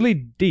 really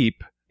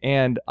deep,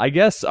 and I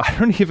guess I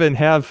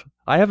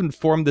haven't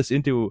formed this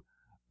into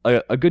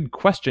a good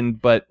question,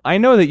 but I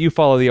know that you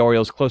follow the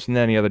Orioles closer than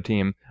any other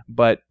team.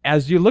 But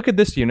as you look at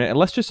this unit, and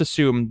let's just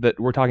assume that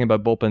we're talking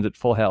about bullpens at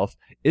full health,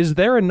 is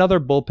there another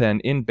bullpen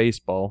in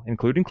baseball,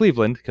 including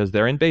Cleveland, because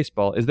they're in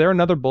baseball, is there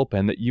another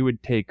bullpen that you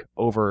would take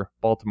over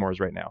Baltimore's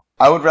right now?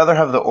 I would rather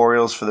have the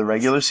Orioles for the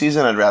regular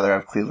season. I'd rather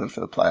have Cleveland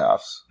for the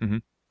playoffs. Mm-hmm.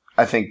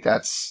 I think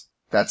that's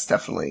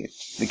definitely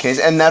the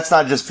case. And that's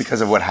not just because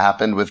of what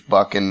happened with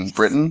Buck and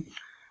Britton.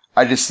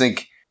 I just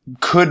think,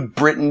 could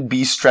Britton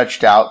be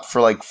stretched out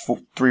for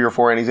 3 or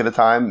 4 innings at a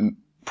time?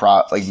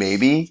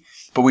 Maybe,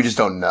 but we just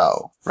don't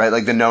know, right?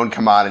 The known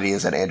commodity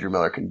is that Andrew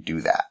Miller can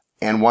do that.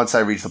 And once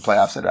I reach the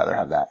playoffs, I'd rather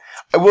have that.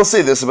 I will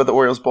say this about the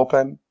Orioles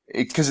bullpen,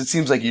 because it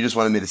seems like you just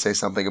wanted me to say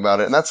something about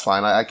it, and that's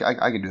fine. I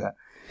can do that.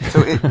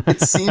 So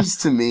it seems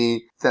to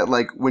me that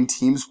when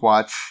teams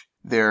watch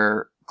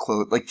their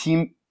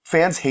team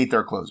fans hate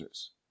their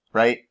closers,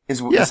 right?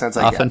 Is the sense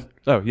I often. get.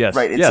 Oh yes,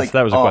 right. It's yes,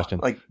 that was a question.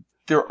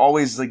 They're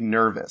always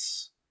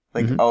nervous.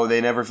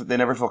 Mm-hmm. They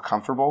never feel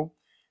comfortable.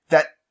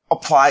 That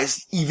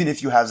applies even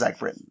if you have Zach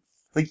Britton.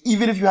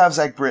 Even if you have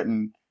Zach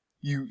Britton,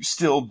 you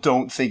still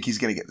don't think he's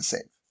going to get the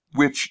save,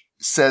 which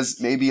says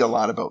maybe a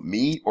lot about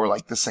me or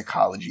the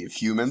psychology of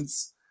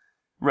humans,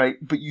 right?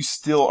 But you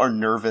still are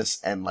nervous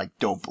and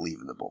don't believe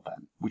in the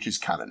bullpen, which is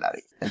kind of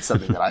nutty and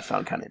something that I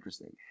found kind of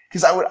interesting.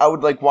 Because I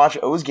would watch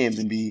O's games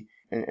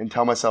and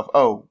tell myself,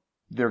 oh,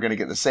 they're going to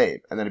get the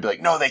save. And then I'd be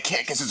like, no, they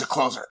can't because it's a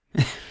closer.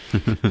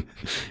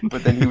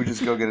 But then he would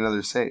just go get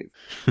another save.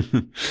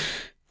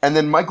 And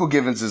then Michael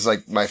Givens is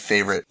my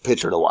favorite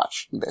pitcher to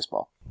watch in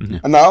baseball. Mm-hmm.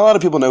 And not a lot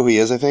of people know who he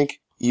is, I think.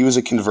 He was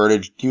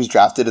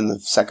drafted in the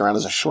second round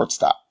as a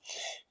shortstop.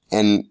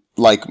 And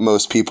like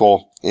most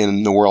people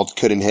in the world,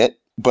 couldn't hit.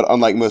 But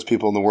unlike most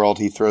people in the world,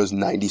 he throws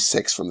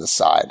 96 from the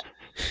side.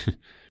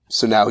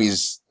 So now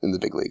he's in the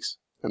big leagues.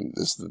 And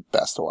this is the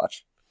best to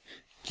watch.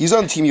 He's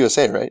on Team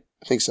USA, right?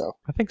 I think so.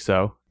 I think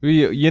so.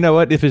 You know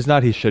what? If he's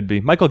not, he should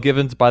be. Michael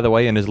Givens, by the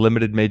way, in his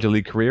limited major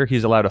league career,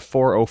 he's allowed a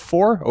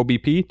 .404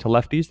 OBP to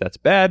lefties. That's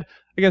bad.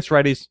 Against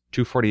righties,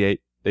 .248.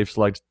 They've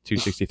slugged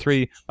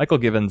 .263. Michael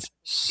Givens,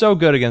 so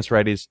good against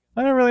righties.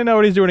 I don't really know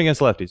what he's doing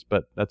against lefties,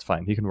 but that's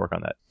fine. He can work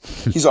on that.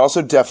 He's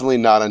also definitely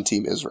not on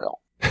Team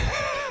Israel.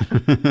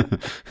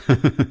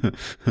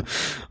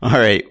 All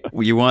right.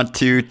 You want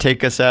to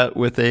take us out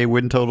with a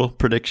win total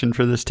prediction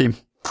for this team?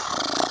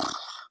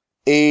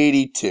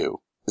 82.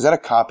 Is that a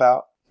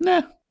cop-out?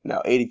 Nah.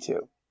 No,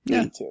 82.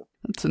 Yeah. 82.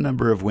 That's a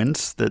number of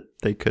wins that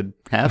they could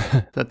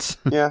have. That's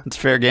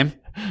fair game.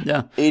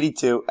 Yeah.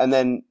 82. And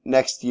then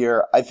next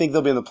year, I think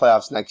they'll be in the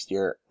playoffs next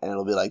year, and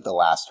it'll be like the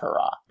last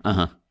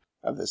hurrah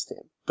of this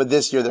team. But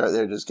this year,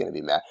 they're just going to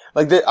be mad.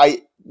 Like,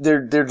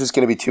 they're just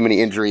going to be too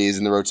many injuries,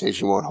 and the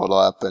rotation won't hold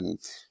up, and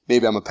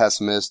maybe I'm a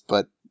pessimist,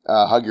 but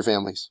hug your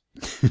families.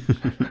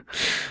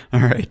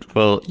 All right.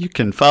 Well, you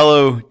can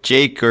follow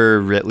Jake,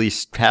 or at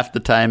least half the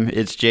time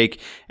it's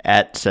Jake,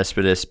 at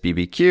Cespedes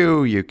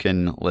BBQ. You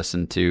can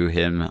listen to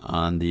him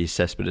on the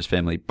Cespedes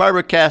Family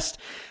Barbacast.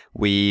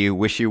 We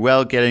wish you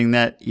well getting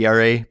that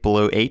ERA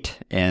below 8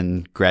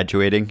 and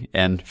graduating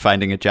and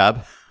finding a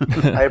job.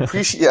 I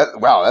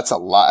appreciate wow, that's a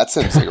lot. That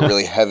seems like a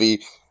really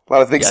heavy, a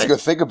lot of things to go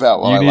think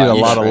about. You need a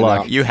lot of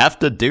luck. You have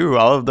to do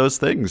all of those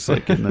things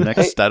like in the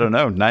next,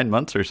 9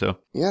 months or so.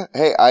 Yeah.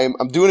 Hey, I'm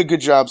doing a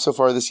good job so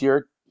far this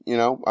year,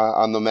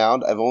 on the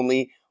mound. I've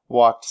only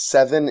walked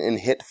 7 and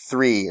hit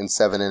 3 in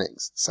 7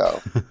 innings.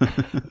 So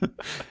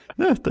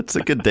yeah, that's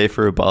a good day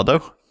for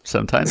Ubaldo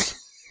sometimes.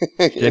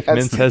 Jake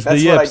Mintz has the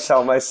That's yips. what I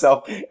tell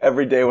myself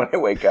every day when I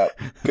wake up.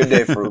 Good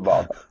day for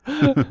Ubaldo.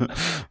 All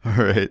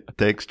right.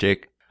 Thanks,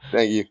 Jake.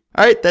 Thank you.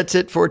 All right, that's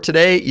it for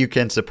today. You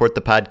can support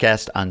the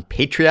podcast on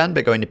Patreon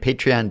by going to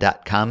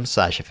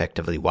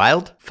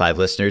patreon.com/effectivelywild. 5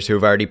 listeners who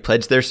have already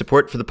pledged their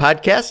support for the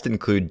podcast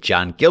include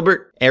John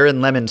Gilbert, Aaron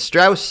Lemon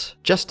Strauss,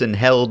 Justin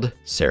Held,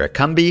 Sarah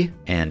Cumby,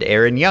 and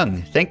Aaron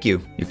Young. Thank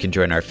you. You can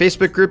join our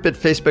Facebook group at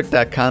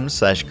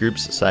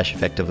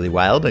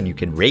facebook.com/groups/effectivelywild, and you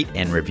can rate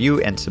and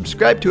review and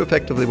subscribe to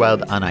Effectively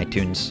Wild on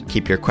iTunes.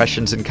 Keep your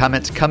questions and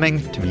comments coming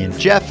to me and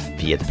Jeff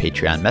via the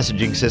Patreon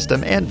messaging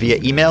system and via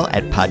email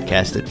at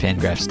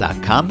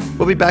podcast@fangraphs.com.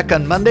 We'll be back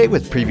on Monday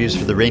with previews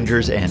for the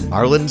Rangers and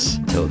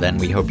Marlins. Till then,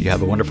 we hope you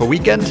have a wonderful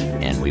weekend,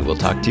 and we will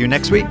talk to you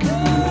next week.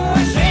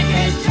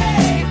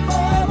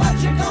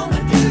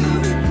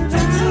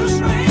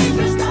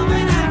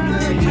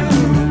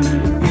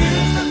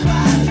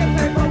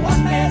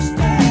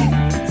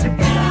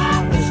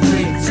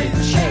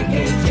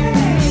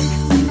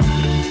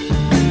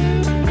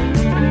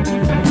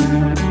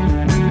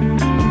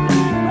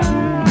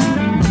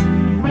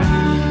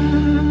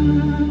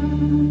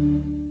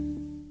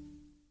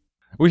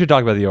 We should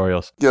talk about the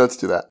Orioles. Yeah, let's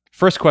do that.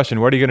 First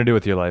question, what are you going to do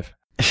with your life?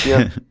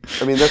 Yeah.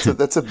 I mean,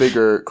 that's a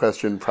bigger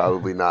question,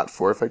 probably not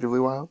for Effectively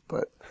Wild,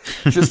 but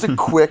just a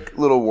quick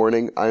little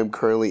warning. I am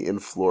currently in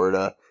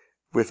Florida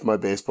with my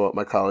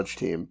college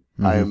team.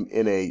 Mm-hmm. I am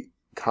in a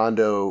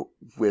condo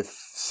with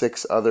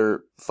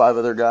 5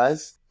 other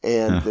guys,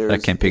 and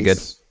that can't be good.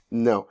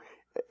 No.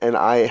 And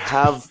I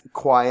have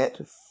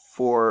quiet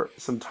for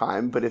some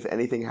time, but if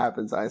anything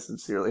happens, I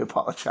sincerely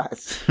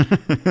apologize.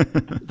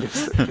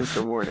 just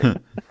a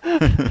warning.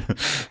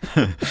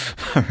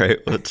 All right,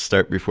 let's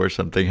start before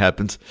something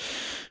happens.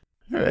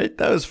 All right,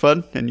 that was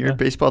fun, and your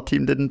baseball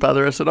team didn't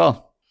bother us at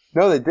all.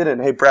 No, they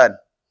didn't. Hey, Brad.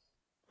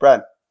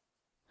 Thanks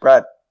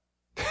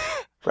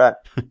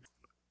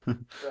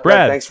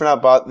for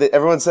not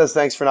everyone says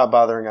thanks for not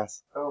bothering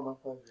us. Oh, my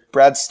pleasure.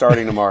 Brad's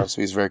starting tomorrow,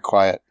 so he's very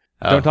quiet.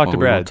 Don't talk to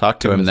Brad. We'll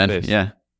talk to him then. Yeah.